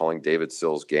Quinn is calling David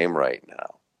Sills' game right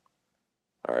now.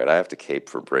 All right, I have to cape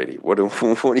for Brady. What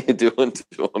are you doing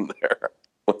to him there?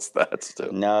 What's that, Stu?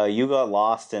 No, you got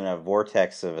lost in a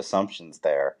vortex of assumptions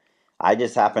there. I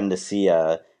just happened to see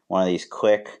one of these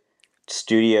quick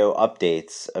studio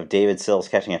updates of David Sills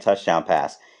catching a touchdown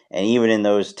pass, and even in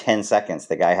those 10 seconds,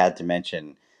 the guy had to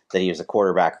mention that he was a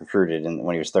quarterback recruited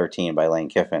when he was 13 by Lane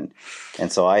Kiffin.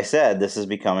 And so I said, this is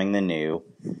becoming the new,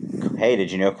 hey,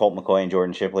 did you know Colt McCoy and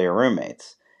Jordan Shipley are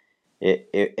roommates?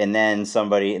 And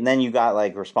then you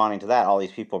got responding to that, all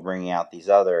these people bringing out these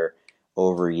other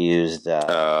overused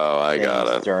I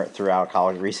got it.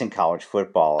 Throughout recent college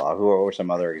football. Who were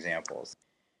some other examples?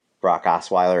 Brock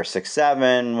Osweiler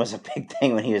 6'7" was a big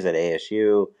thing when he was at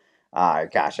ASU.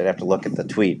 I'd have to look at the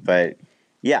tweet, but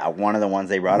yeah, one of the ones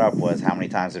they brought up was how many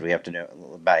times did we have to know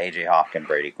about AJ Hawk and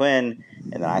Brady Quinn?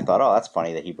 And then I thought, that's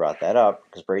funny that he brought that up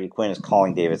because Brady Quinn is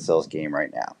calling David Sills' game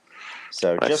right now.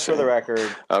 So just for the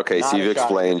record. Okay, so you've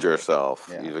explained yourself.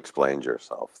 Yeah. You've explained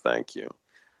yourself. Thank you.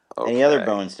 Okay. Any other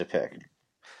bones to pick?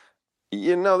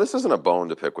 This isn't a bone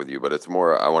to pick with you, but it's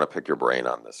more I want to pick your brain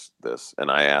on this.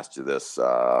 And I asked you this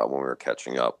when we were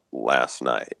catching up last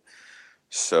night.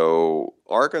 So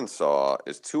Arkansas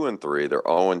is 2-3. They're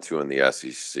 0-2 in the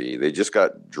SEC. They just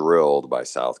got drilled by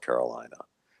South Carolina.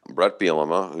 Brett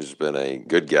Bielema, who's been a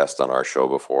good guest on our show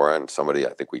before and somebody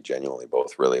I think we genuinely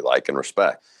both really like and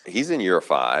respect. He's in year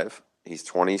 5. He's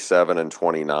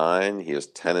 27-29. He is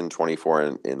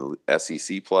 10-24 in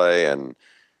SEC play and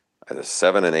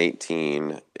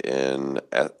 7-18 in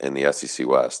the SEC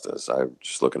West. As I'm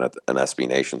just looking at an SB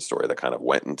Nation story that kind of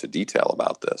went into detail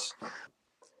about this.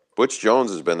 Butch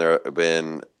Jones has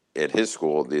been at his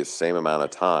school the same amount of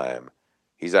time.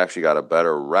 He's actually got a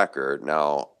better record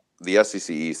now. The SEC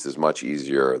East is much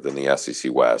easier than the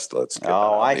SEC West. Let's get that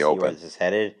out in the open. I see where this is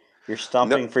headed. You're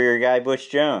stumping for your guy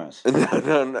Butch Jones.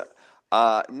 No.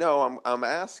 No, I'm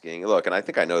asking. Look, and I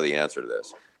think I know the answer to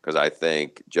this because I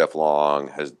think Jeff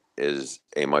Long is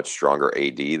a much stronger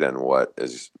AD than what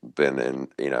has been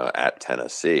at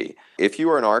Tennessee. If you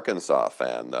are an Arkansas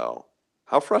fan, though,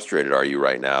 how frustrated are you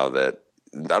right now that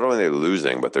not only are they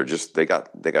losing, but they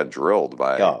got drilled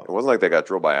by. Oh. It wasn't like they got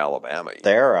drilled by Alabama.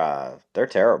 They're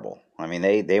terrible. I mean,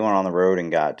 they went on the road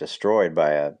and got destroyed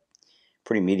by a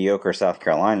pretty mediocre South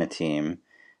Carolina team.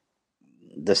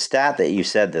 The stat that you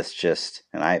said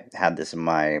and I had this in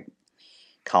my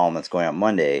column that's going out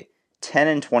Monday,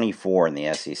 10-24 in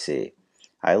the SEC.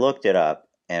 I looked it up,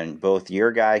 and both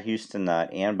your guy Houston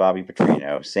Nutt and Bobby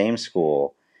Petrino, same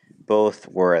school, both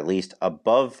were at least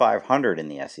above 500 in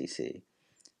the SEC.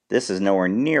 This is nowhere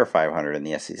near 500 in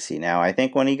the SEC. Now, I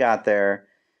think when he got there,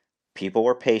 people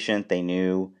were patient. They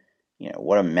knew,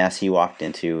 what a mess he walked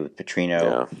into.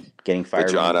 Petrino getting fired.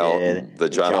 The John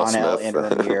L. Smith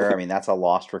interim year. I mean, that's a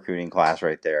lost recruiting class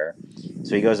right there.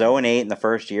 So he goes 0-8 in the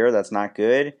first year. That's not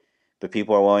good, but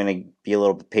people are willing to be a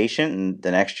little bit patient. And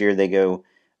the next year they go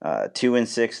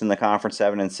 2-6 in the conference,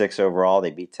 7-6 overall.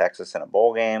 They beat Texas in a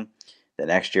bowl game. The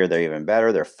next year they're even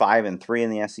better. They're 5-3 in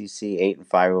the SEC,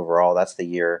 8-5 overall. That's the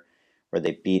year where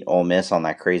they beat Ole Miss on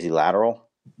that crazy lateral.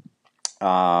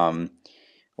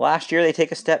 Last year they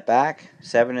take a step back,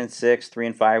 7-6,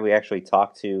 3-5. We actually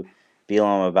talked to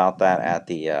Bielema about that at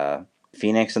the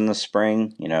Phoenix in the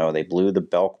spring. They blew the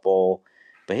Belk Bowl,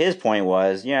 but his point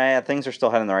was, things are still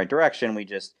heading in the right direction. We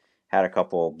just had a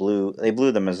couple They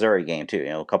blew the Missouri game too.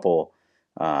 A couple.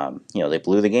 They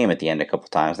blew the game at the end a couple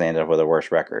times. They ended up with a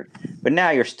worse record. But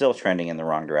now you're still trending in the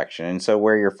wrong direction. And so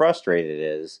where you're frustrated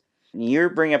is, you're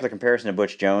bringing up the comparison to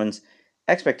Butch Jones.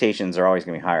 Expectations are always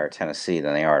going to be higher at Tennessee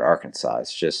than they are at Arkansas.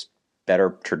 It's just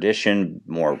better tradition,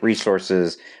 more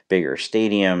resources, bigger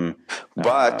stadium.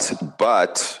 But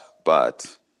Butch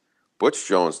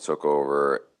Jones took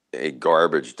over a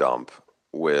garbage dump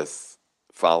with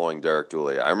following Derek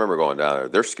Dooley. I remember going down there.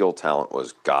 Their skill talent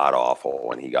was god-awful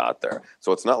when he got there.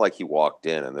 So it's not like he walked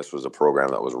in and this was a program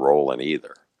that was rolling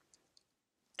either.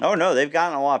 Oh, no, they've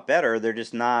gotten a lot better. They're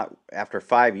just not, after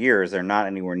 5 years, they're not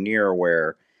anywhere near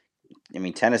where,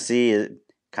 Tennessee is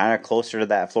kind of closer to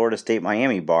that Florida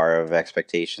State-Miami bar of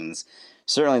expectations,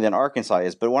 certainly than Arkansas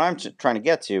is. But what I'm trying to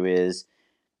get to is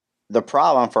the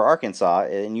problem for Arkansas,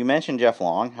 and you mentioned Jeff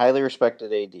Long, highly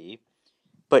respected AD,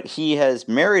 but he has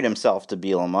married himself to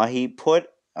Bielema. He put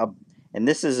and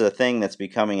this is a thing that's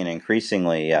becoming an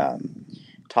increasingly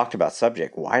talked about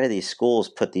subject. Why do these schools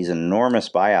put these enormous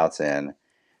buyouts in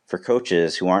for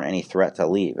coaches who aren't any threat to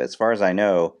leave? As far as I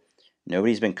know,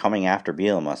 nobody's been coming after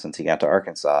Bielema since he got to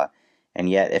Arkansas. And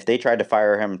yet, if they tried to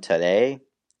fire him today,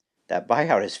 that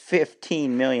buyout is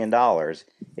 $15 million.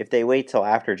 If they wait till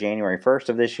after January 1st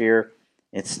of this year,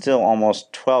 it's still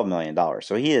almost $12 million.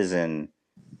 So he is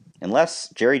unless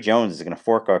Jerry Jones is going to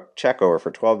fork a check over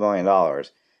for $12 million,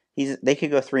 they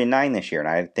could go 3-9 this year, and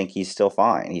I think he's still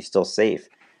fine. He's still safe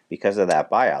because of that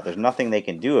buyout. There's nothing they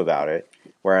can do about it,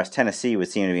 whereas Tennessee would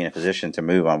seem to be in a position to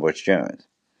move on Butch Jones.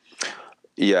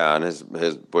 Yeah, and his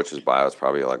Butch's buyout is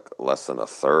probably like less than a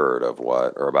third of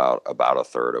what, or about a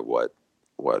third of what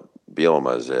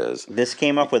Bielema's is. This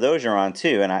came up with Orgeron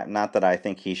too, and not that I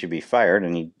think he should be fired,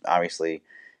 and he obviously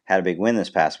had a big win this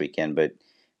past weekend, but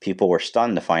people were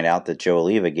stunned to find out that Joe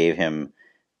Oliva gave him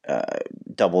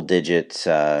double digits.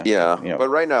 But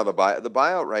right now the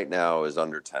buyout right now is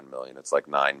under $10 million. It's like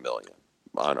 $9 million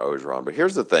on Orgeron. But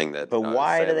here's the thing that. But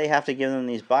why do they have to give them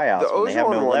these buyouts when they have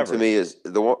no leverage?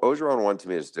 The Orgeron one to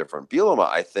me is different. Bielema,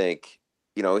 I think,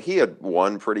 he had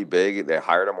won pretty big. They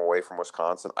hired him away from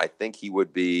Wisconsin. I think he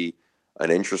would be an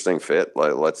interesting fit,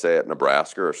 like, let's say at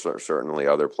Nebraska or certainly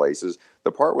other places.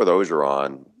 The part with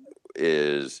Orgeron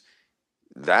is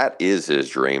that is his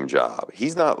dream job.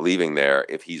 He's not leaving there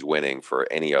if he's winning for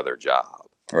any other job.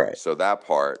 Right. So that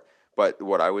part. But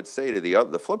what I would say to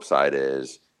the flip side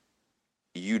is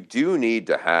you do need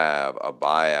to have a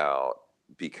buyout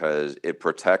because it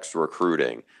protects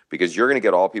recruiting. Because you're going to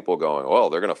get all people going, well,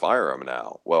 they're going to fire him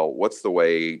now. Well, what's the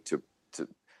way to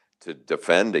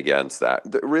defend against that?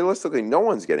 Realistically, no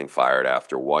one's getting fired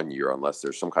after 1 year unless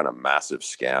there's some kind of massive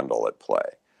scandal at play.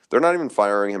 They're not even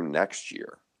firing him next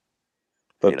year.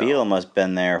 But Bielema's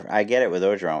been there. I get it with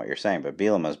Orgeron, what you're saying, but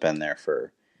Bielema's been there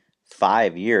for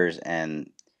 5 years,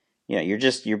 and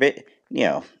let's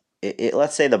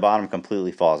say the bottom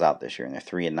completely falls out this year, and they're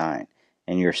 3-9,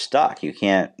 and you're stuck. You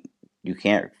can't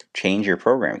change your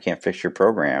program. You can't fix your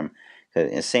program.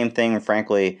 The same thing,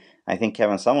 frankly. I think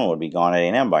Kevin Sumlin would be gone at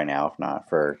A&M by now, if not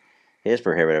for his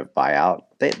prohibitive buyout.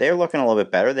 They're looking a little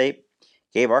bit better.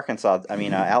 gave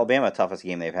Alabama the toughest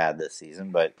game they've had this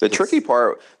season. But the tricky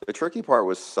part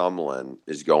with Sumlin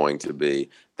is going to be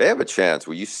they have a chance.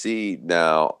 Well, you see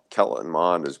now Kellen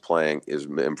Mond is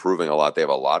improving a lot. They have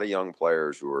a lot of young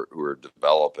players who are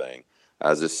developing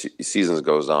as this season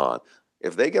goes on.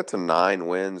 If they get to 9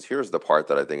 wins, here's the part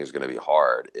that I think is going to be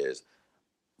hard is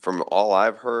from all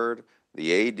I've heard,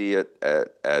 the AD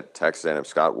at Texas A&M,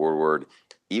 Scott Woodward,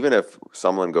 even if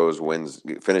someone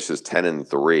finishes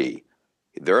 10-3,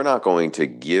 they're not going to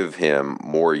give him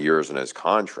more years in his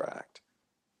contract.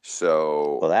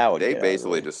 So they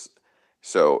basically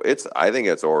ugly. I think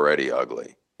it's already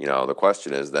ugly. The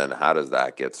question is then how does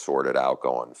that get sorted out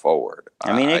going forward?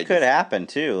 It could happen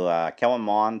too. Kellen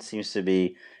Mond seems to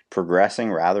be progressing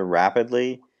rather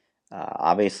rapidly.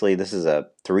 Obviously, this is a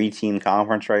 3-team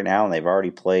conference right now, and they've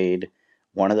already played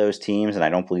one of those teams, and I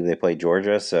don't believe they played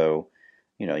Georgia. So,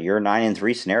 your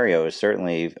 9-3 scenario is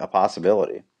certainly a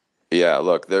possibility. Yeah,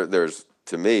 look, there's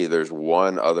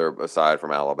one other, aside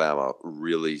from Alabama,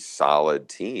 really solid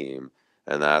team,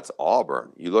 and that's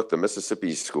Auburn. You look, the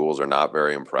Mississippi schools are not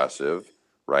very impressive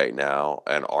right now,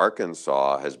 and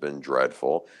Arkansas has been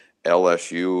dreadful.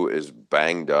 LSU is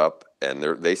banged up, and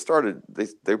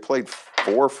they played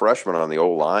 4 freshmen on the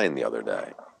O-line the other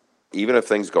day. Even if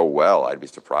things go well, I'd be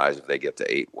surprised if they get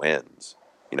to 8 wins.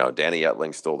 Danny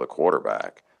Etling's still the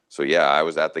quarterback. So, yeah, I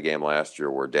was at the game last year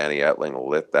where Danny Etling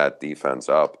lit that defense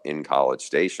up in College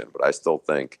Station. But I still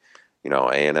think,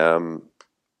 A&M,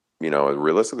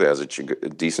 realistically has a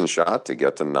decent shot to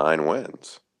get to 9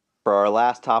 wins. For our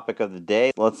last topic of the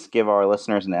day, let's give our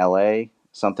listeners in L.A.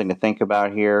 something to think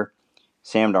about here.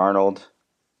 Sam Darnold,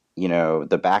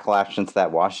 the backlash since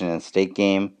that Washington State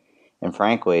game. And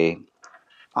frankly,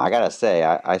 I got to say,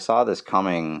 I saw this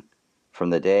coming from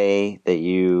the day that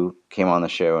you came on the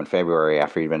show in February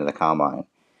after you'd been to the Combine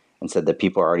and said that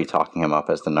people are already talking him up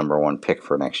as the number 1 pick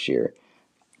for next year.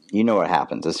 You know what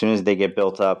happens. As soon as they get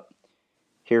built up,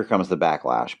 here comes the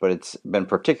backlash. But it's been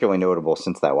particularly notable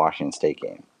since that Washington State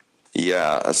game.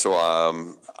 Yeah, so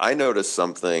I noticed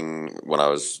something when I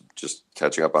was just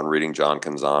catching up on reading John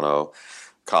Canzano,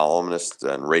 columnist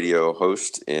and radio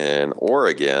host in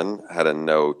Oregon, had a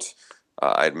note.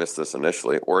 I had missed this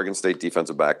initially. Oregon State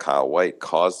defensive back Kyle White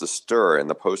caused a stir in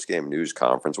the postgame news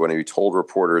conference when he told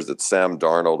reporters that Sam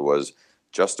Darnold was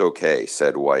just okay,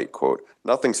 said White, quote,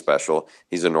 nothing special.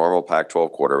 He's a normal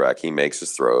Pac-12 quarterback. He makes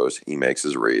his throws. He makes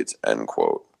his reads, end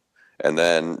quote. And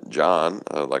then John,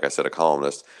 like I said, a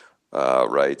columnist,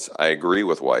 writes, I agree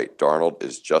with White. Darnold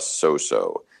is just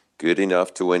so-so. Good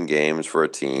enough to win games for a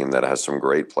team that has some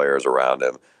great players around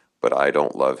him, but I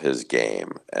don't love his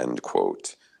game, end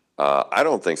quote. I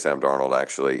don't think Sam Darnold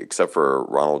actually, except for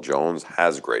Ronald Jones,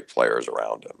 has great players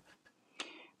around him.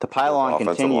 The pylon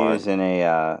continues in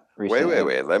a recent...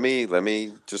 Wait. Let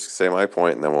me just say my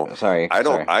point, and then we'll... Sorry.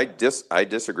 I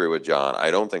disagree with John.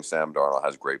 I don't think Sam Darnold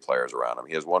has great players around him.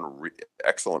 He has one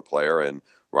excellent player in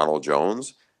Ronald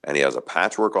Jones, and he has a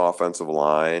patchwork offensive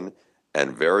line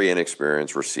and very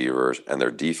inexperienced receivers, and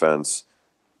their defense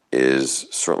is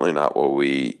certainly not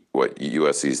what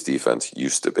USC's defense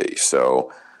used to be.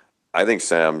 So I think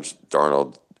Sam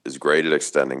Darnold is great at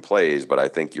extending plays, but I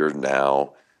think you're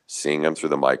now seeing him through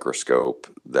the microscope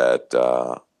that,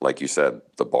 like you said,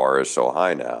 the bar is so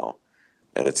high now,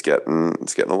 and it's getting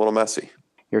a little messy.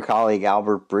 Your colleague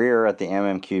Albert Breer at the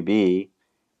MMQB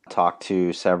talked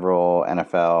to several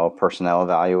NFL personnel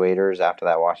evaluators after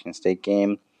that Washington State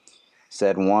game.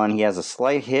 Said, 1, he has a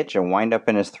slight hitch and wind up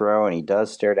in his throw, and he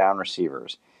does stare down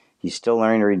receivers. He's still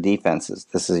learning to read defenses.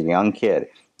 This is a young kid,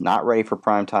 not ready for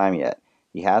prime time yet.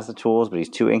 He has the tools, but he's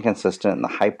too inconsistent, and the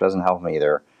hype doesn't help him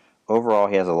either. Overall,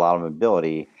 he has a lot of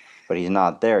ability, but he's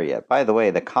not there yet. By the way,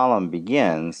 the column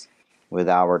begins with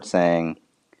Albert saying,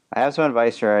 I have some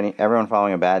advice for everyone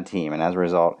following a bad team, and as a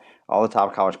result, all the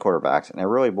top college quarterbacks, and it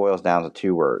really boils down to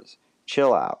 2 words.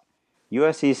 Chill out.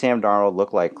 USC Sam Darnold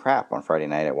looked like crap on Friday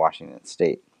night at Washington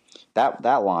State.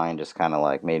 That line just kind of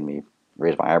like made me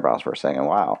raise my eyebrows for a second.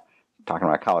 Wow, talking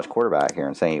about a college quarterback here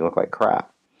and saying he looked like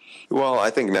crap. Well, I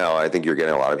think you're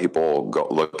getting a lot of people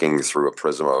looking through a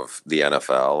prism of the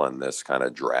NFL and this kind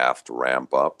of draft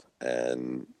ramp up.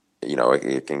 And,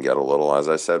 it can get a little, as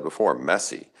I said before,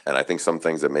 messy. And I think some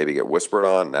things that maybe get whispered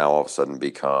on now all of a sudden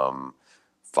become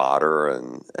fodder.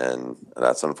 And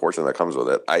that's unfortunate that comes with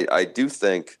it. I do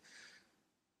think,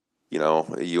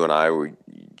 you and I would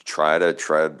try to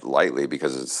tread lightly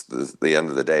because it's the end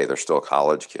of the day, they're still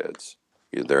college kids.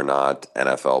 They're not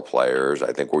NFL players.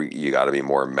 I think you got to be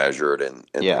more measured in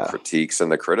the critiques and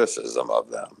the criticism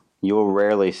of them. You will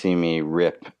rarely see me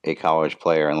rip a college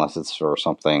player unless it's for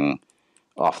something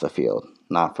off the field.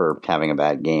 not for having a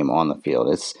bad game on the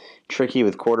field. It's tricky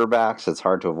with quarterbacks. It's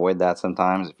hard to avoid that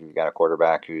sometimes if you've got a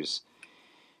quarterback who's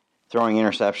throwing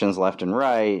interceptions left and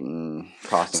right and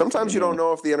costing. Sometimes you don't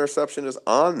know if the interception is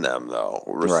on them, though.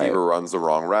 Receiver runs the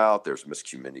wrong route. There's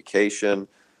miscommunication.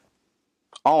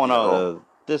 All in all, though,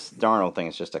 this Darnold thing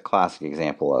is just a classic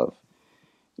example of,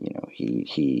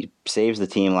 he saves the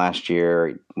team last year,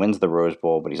 he wins the Rose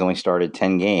Bowl, but he's only started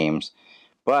 10 games.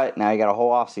 But now you got a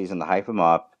whole offseason to hype him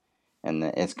up, and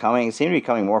it seems to be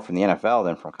coming more from the NFL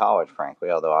than from college, frankly,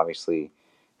 although obviously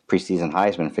preseason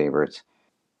Heisman favorites.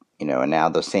 And now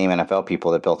those same NFL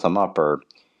people that built him up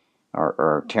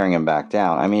are tearing him back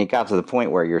down. I mean, it got to the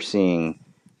point where you're seeing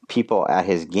people at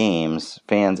his games,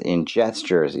 fans in Jets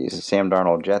jerseys, Sam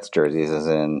Darnold Jets jerseys, as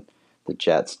in the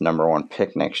Jets' #1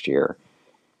 pick next year.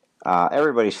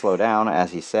 Everybody slow down,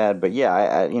 as he said. But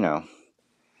yeah,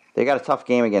 they got a tough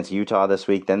game against Utah this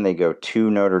week. Then they go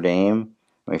to Notre Dame.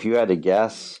 I mean, if you had to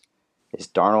guess, is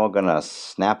Darnold going to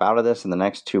snap out of this in the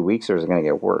next 2 weeks, or is it going to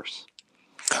get worse?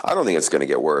 I don't think it's going to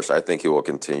get worse. I think he will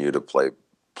continue to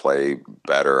play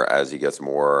better as he gets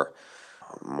more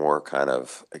kind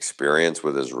of experience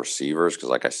with his receivers, because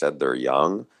like I said, they're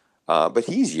young. But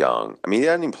he's young. I mean, he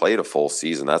hadn't even played a full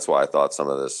season. That's why I thought some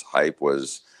of this hype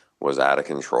was out of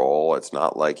control. It's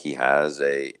not like he has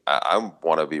I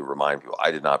want to remind people,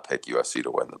 I did not pick USC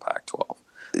to win the Pac-12.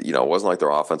 It wasn't like their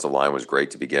offensive line was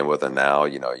great to begin with, and now,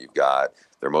 you've got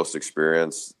their most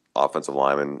experienced offensive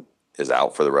lineman is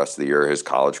out for the rest of the year. His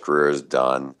college career is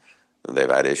done. They've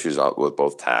had issues with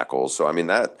both tackles. So, I mean,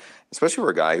 that, especially for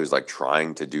a guy who's like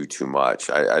trying to do too much.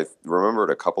 I remembered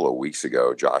a couple of weeks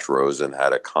ago, Josh Rosen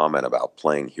had a comment about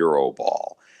playing hero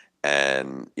ball.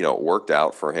 And, it worked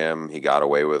out for him. He got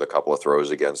away with a couple of throws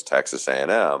against Texas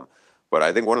A&M. But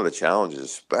I think one of the challenges,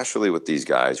 especially with these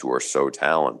guys who are so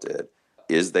talented,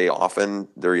 is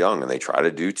they're young and they try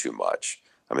to do too much.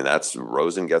 I mean,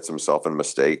 Rosen gets himself in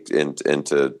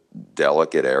into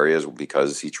delicate areas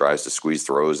because he tries to squeeze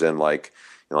throws in like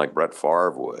Brett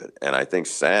Favre would. And I think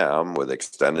Sam, with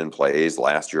extended plays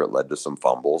last year, it led to some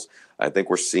fumbles. I think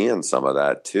we're seeing some of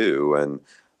that too. And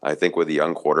I think with a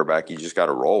young quarterback, you just got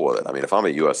to roll with it. I mean, if I'm a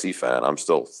USC fan, I'm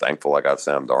still thankful I got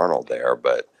Sam Darnold there.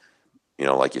 But,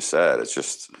 like you said, it's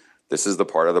just this is the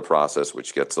part of the process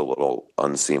which gets a little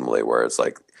unseemly, where it's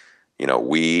like,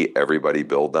 everybody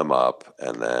build them up,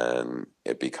 and then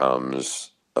it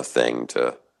becomes a thing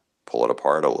to pull it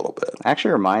apart a little bit.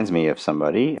 Actually reminds me of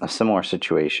somebody, a similar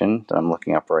situation that I'm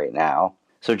looking up right now.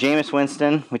 So Jameis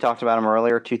Winston, we talked about him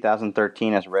earlier,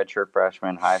 2013 as a redshirt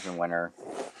freshman, Heisman winner.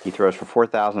 He throws for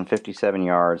 4,057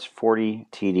 yards, 40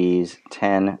 TDs,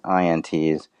 10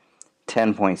 INTs,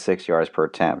 10.6 yards per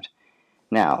attempt.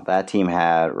 Now, that team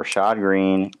had Rashad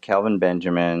Green, Kelvin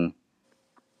Benjamin,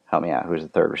 help me out, who's the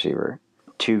third receiver?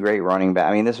 2 great running backs.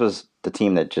 I mean, this was the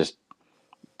team that just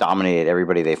dominated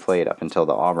everybody they played up until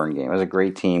the Auburn game. It was a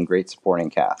great team, great supporting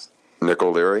cast. Nick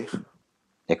O'Leary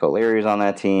was on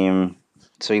that team.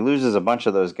 So he loses a bunch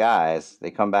of those guys.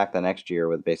 They come back the next year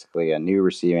with basically a new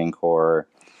receiving core,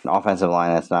 an offensive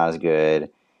line that's not as good.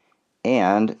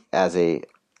 And at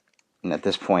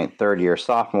this point, third-year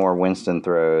sophomore, Winston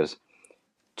throws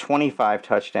 25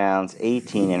 touchdowns,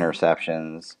 18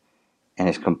 interceptions, and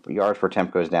his yards per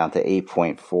attempt goes down to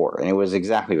 8.4. And it was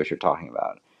exactly what you're talking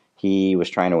about. He was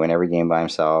trying to win every game by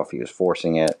himself. He was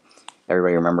forcing it.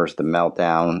 Everybody remembers the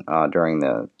meltdown during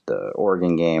the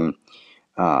Oregon game.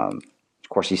 Of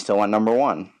course, he still went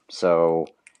 #1. So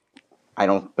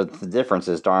but the difference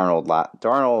is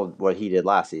Darnold, what he did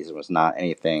last season was not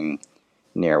anything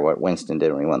near what Winston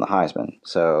did when he won the Heisman.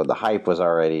 So the hype was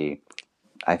already,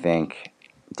 I think,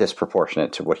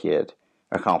 disproportionate to what he had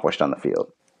accomplished on the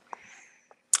field.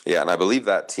 Yeah, and I believe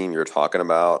that team you're talking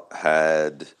about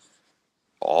had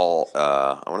all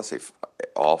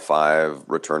 5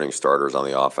 returning starters on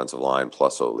the offensive line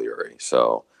plus O'Leary.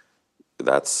 So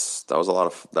that was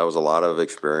a lot of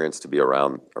experience to be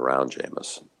around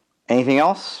Jameis. Anything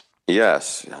else?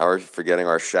 Yes. How are you forgetting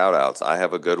our shout outs? I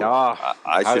have a good one.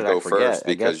 I should go first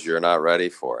because you're not ready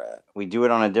for it. We do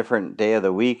it on a different day of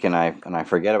the week, and I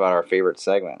forget about our favorite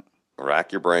segment.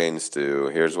 Rack your brains, Stu.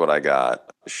 Here's what I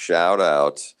got. Shout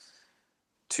out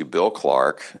to Bill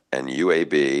Clark and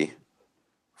UAB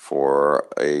for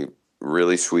a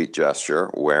really sweet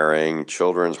gesture, wearing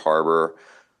Children's Harbor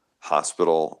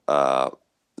Hospital,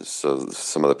 so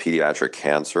some of the pediatric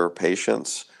cancer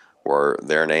patients, where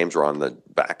their names were on the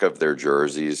back of their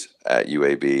jerseys at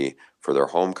UAB for their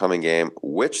homecoming game,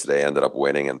 which they ended up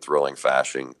winning in thrilling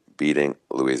fashion, beating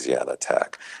Louisiana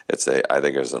Tech. I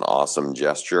think it's an awesome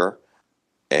gesture,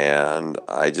 and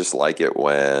I just like it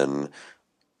when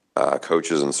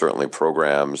coaches and certainly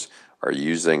programs are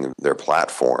using their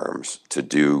platforms to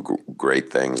do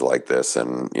great things like this.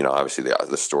 And, obviously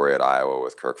the story at Iowa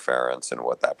with Kirk Ferentz and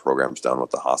what that program's done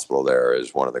with the hospital there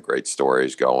is one of the great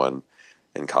stories going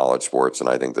in college sports. And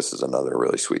I think this is another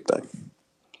really sweet thing.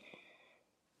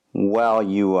 Well,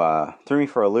 you threw me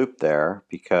for a loop there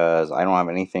because I don't have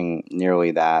anything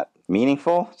nearly that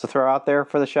meaningful to throw out there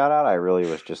for the shout out. I really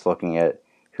was just looking at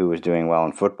who was doing well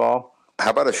in football.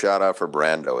 How about a shout out for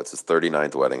Brando? It's his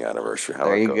 39th wedding anniversary.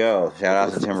 There you go. Shout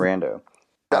out to Tim Brando.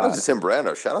 Shout out to Tim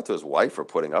Brando. Shout out to his wife for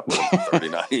putting up with him for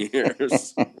 39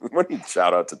 years. What do you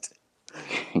shout out to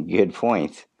Tim? Good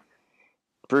point.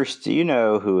 Bruce, do you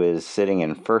know who is sitting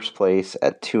in first place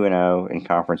at 2-0 in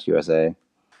Conference USA?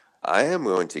 I am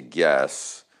going to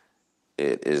guess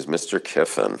it is Mr.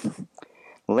 Kiffin.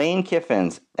 Lane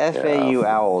Kiffin's FAU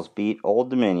Owls beat Old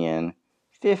Dominion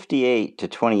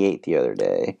 58-28 the other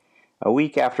day, a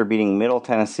week after beating Middle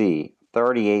Tennessee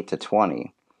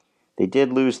 38-20. They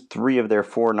did lose 3 of their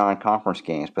 4 non-conference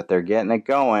games, but they're getting it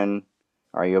going.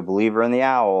 Are you a believer in the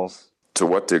Owls? To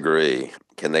what degree?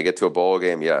 Can they get to a bowl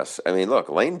game? Yes. I mean, look,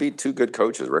 Lane beat 2 good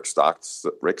coaches. Rick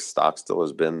Stockstill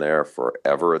has been there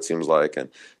forever, it seems like, and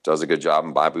does a good job.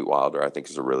 And Bobby Wilder, I think,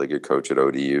 is a really good coach at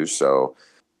ODU. So,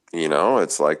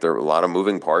 it's like there are a lot of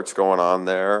moving parts going on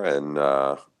there, and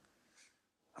I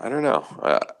don't know.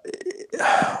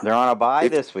 They're on a bye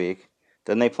this week.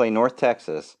 Then they play North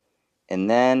Texas. And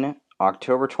then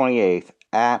October 28th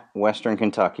at Western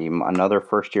Kentucky, another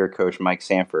first-year coach, Mike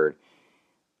Sanford,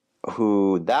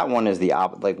 who that one is the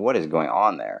opposite. Like, what is going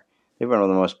on there? They've been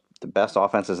one of the best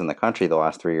offenses in the country the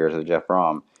last 3 years with Jeff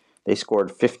Brom. They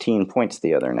scored 15 points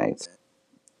the other night.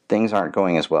 Things aren't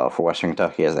going as well for Western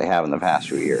Kentucky as they have in the past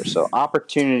few years. So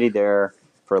opportunity there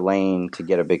for Lane to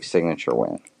get a big signature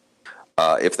win.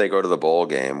 If they go to the bowl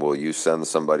game, will you send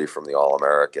somebody from the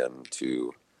All-American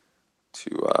to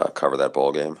cover that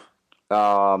bowl game?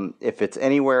 If it's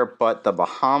anywhere but the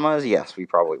Bahamas, yes, we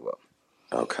probably will.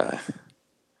 Okay.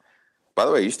 By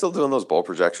the way, are you still doing those bowl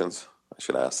projections? I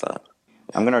should ask that.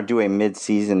 I'm going to do a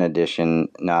mid-season edition,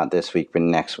 not this week, but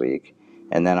next week.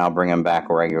 And then I'll bring them back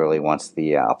regularly once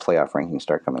the playoff rankings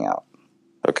start coming out.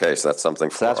 Okay, so that's something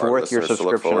for that's our worth your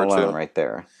subscription alone right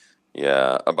there.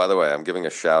 Yeah. By the way, I'm giving a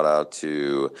shout out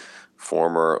to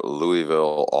former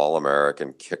Louisville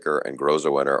All-American kicker and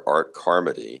Groza winner Art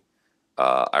Carmody.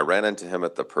 I ran into him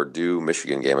at the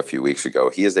Purdue-Michigan game a few weeks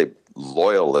ago. He is a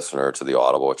loyal listener to the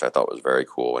Audible, which I thought was very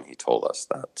cool when he told us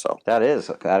that. So that is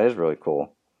really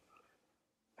cool.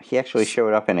 He actually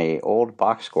showed up in an old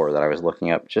box score that I was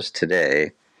looking up just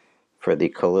today for the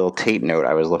Khalil Tate note.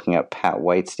 I was looking up Pat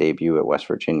White's debut at West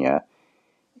Virginia,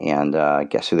 and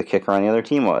guess who the kicker on the other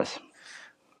team was?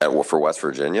 For West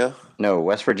Virginia? No,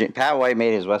 West Virginia. Pat White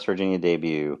made his West Virginia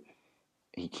debut.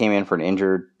 He came in for the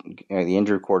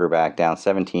injured quarterback, down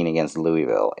 17 against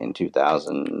Louisville in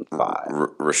 2005.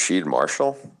 Rasheed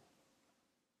Marshall?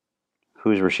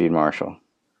 Who's Rasheed Marshall?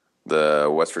 The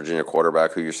West Virginia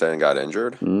quarterback who you're saying got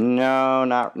injured? No.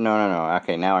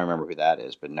 Okay, now I remember who that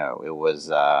is, but no, it was.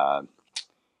 Oh,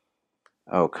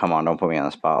 come on! Don't put me on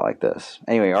the spot like this.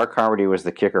 Anyway, Art Carmody was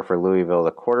the kicker for Louisville. The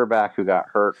quarterback who got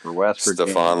hurt for West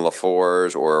Virginia. Stephon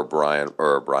LaFours or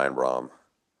Brian Brom.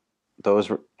 Those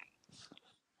were.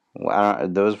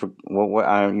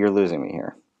 You're losing me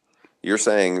here. You're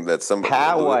saying that somebody.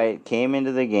 Pat White came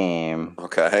into the game.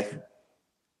 Okay.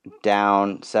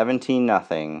 Down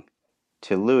 17-0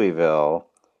 to Louisville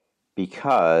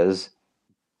because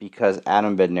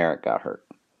Adam Bednarik got hurt.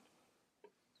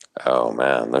 Oh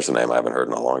man, there's a name I haven't heard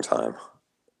in a long time.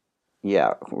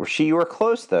 Yeah, you were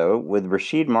close though, with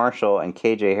Rasheed Marshall and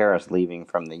KJ Harris leaving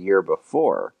from the year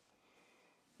before.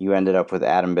 You ended up with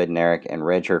Adam Bednarik and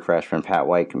redshirt freshman Pat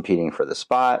White competing for the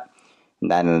spot.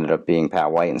 And that ended up being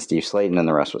Pat White and Steve Slayton, and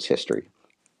the rest was history.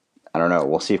 I don't know.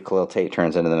 We'll see if Khalil Tate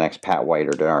turns into the next Pat White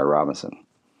or Denard Robinson.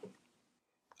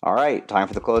 All right, time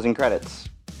for the closing credits.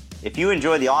 If you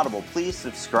enjoy the Audible, please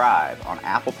subscribe on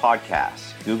Apple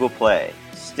Podcasts, Google Play,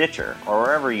 Stitcher, or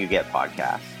wherever you get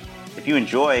podcasts. If you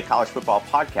enjoy college football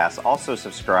podcasts, also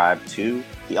subscribe to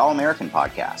the All-American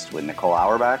podcast with Nicole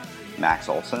Auerbach, Max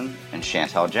Olson, and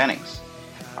Chantel Jennings.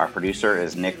 Our producer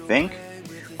is Nick Fink.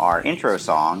 Our intro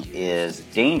song is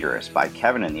Dangerous by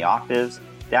Kevin and the Octaves.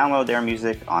 Download their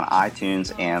music on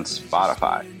iTunes and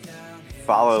Spotify.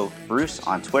 Follow Bruce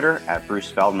on Twitter at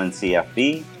Bruce Feldman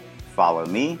CFB. Follow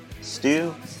me,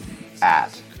 Stu,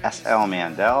 at SL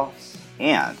Mandel.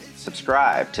 And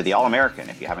subscribe to The All-American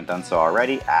if you haven't done so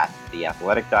already at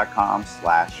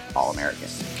theathletic.com/All-American.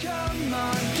 Come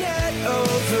on, get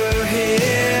over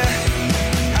here.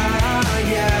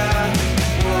 Yeah.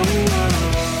 Whoa.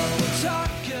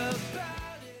 Talk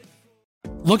about it.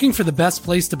 Looking for the best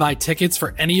place to buy tickets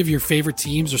for any of your favorite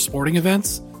teams or sporting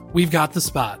events? We've got the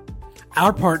spot.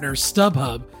 Our partner,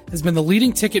 StubHub, has been the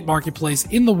leading ticket marketplace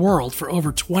in the world for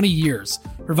over 20 years,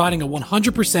 providing a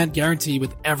 100% guarantee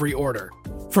with every order.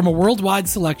 From a worldwide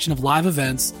selection of live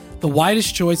events, the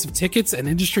widest choice of tickets, and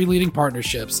industry-leading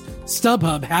partnerships,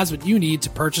 StubHub has what you need to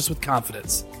purchase with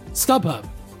confidence. StubHub,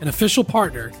 an official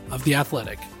partner of The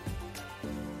Athletic.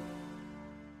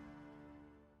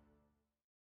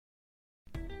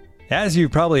 As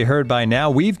you've probably heard by now,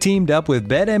 we've teamed up with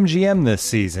BetMGM this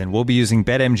season. We'll be using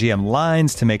BetMGM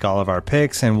lines to make all of our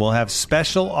picks, and we'll have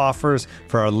special offers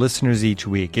for our listeners each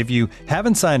week. If you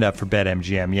haven't signed up for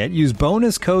BetMGM yet, use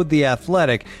bonus code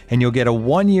THEATHLETIC, and you'll get a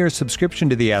 1-year subscription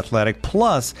to The Athletic,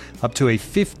 plus up to a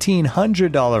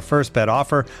 $1,500 first bet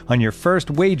offer on your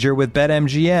first wager with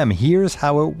BetMGM. Here's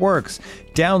how it works.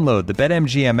 Download the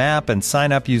BetMGM app and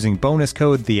sign up using bonus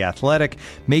code THEATHLETIC.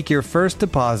 Make your first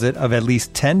deposit of at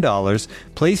least $10.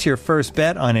 Place your first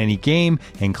bet on any game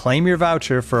and claim your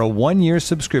voucher for a 1-year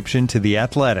subscription to The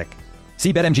Athletic.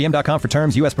 See BetMGM.com for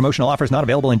terms. U.S. promotional offers not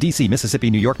available in D.C.,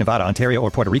 Mississippi, New York, Nevada, Ontario, or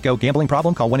Puerto Rico. Gambling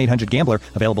problem? Call 1-800-GAMBLER.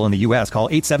 Available in the U.S. Call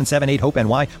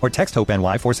 877-8-HOPE-NY or text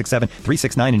HOPE-NY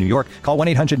 467-369 in New York. Call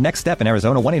 1-800-NEXT-STEP in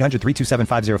Arizona.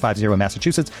 1-800-327-5050 in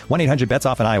Massachusetts.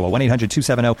 1-800-BETS-OFF in Iowa.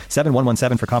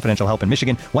 1-800-270-7117 for confidential help in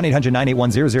Michigan.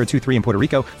 1-800-981-0023 in Puerto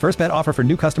Rico. First bet offer for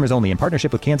new customers only in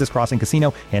partnership with Kansas Crossing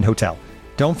Casino and Hotel.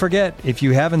 Don't forget, if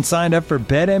you haven't signed up for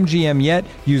BetMGM yet,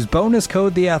 use bonus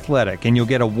code THEATHLETIC, and you'll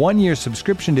get a 1-year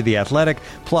subscription to The Athletic,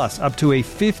 plus up to a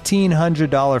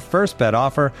 $1,500 first bet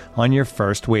offer on your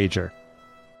first wager.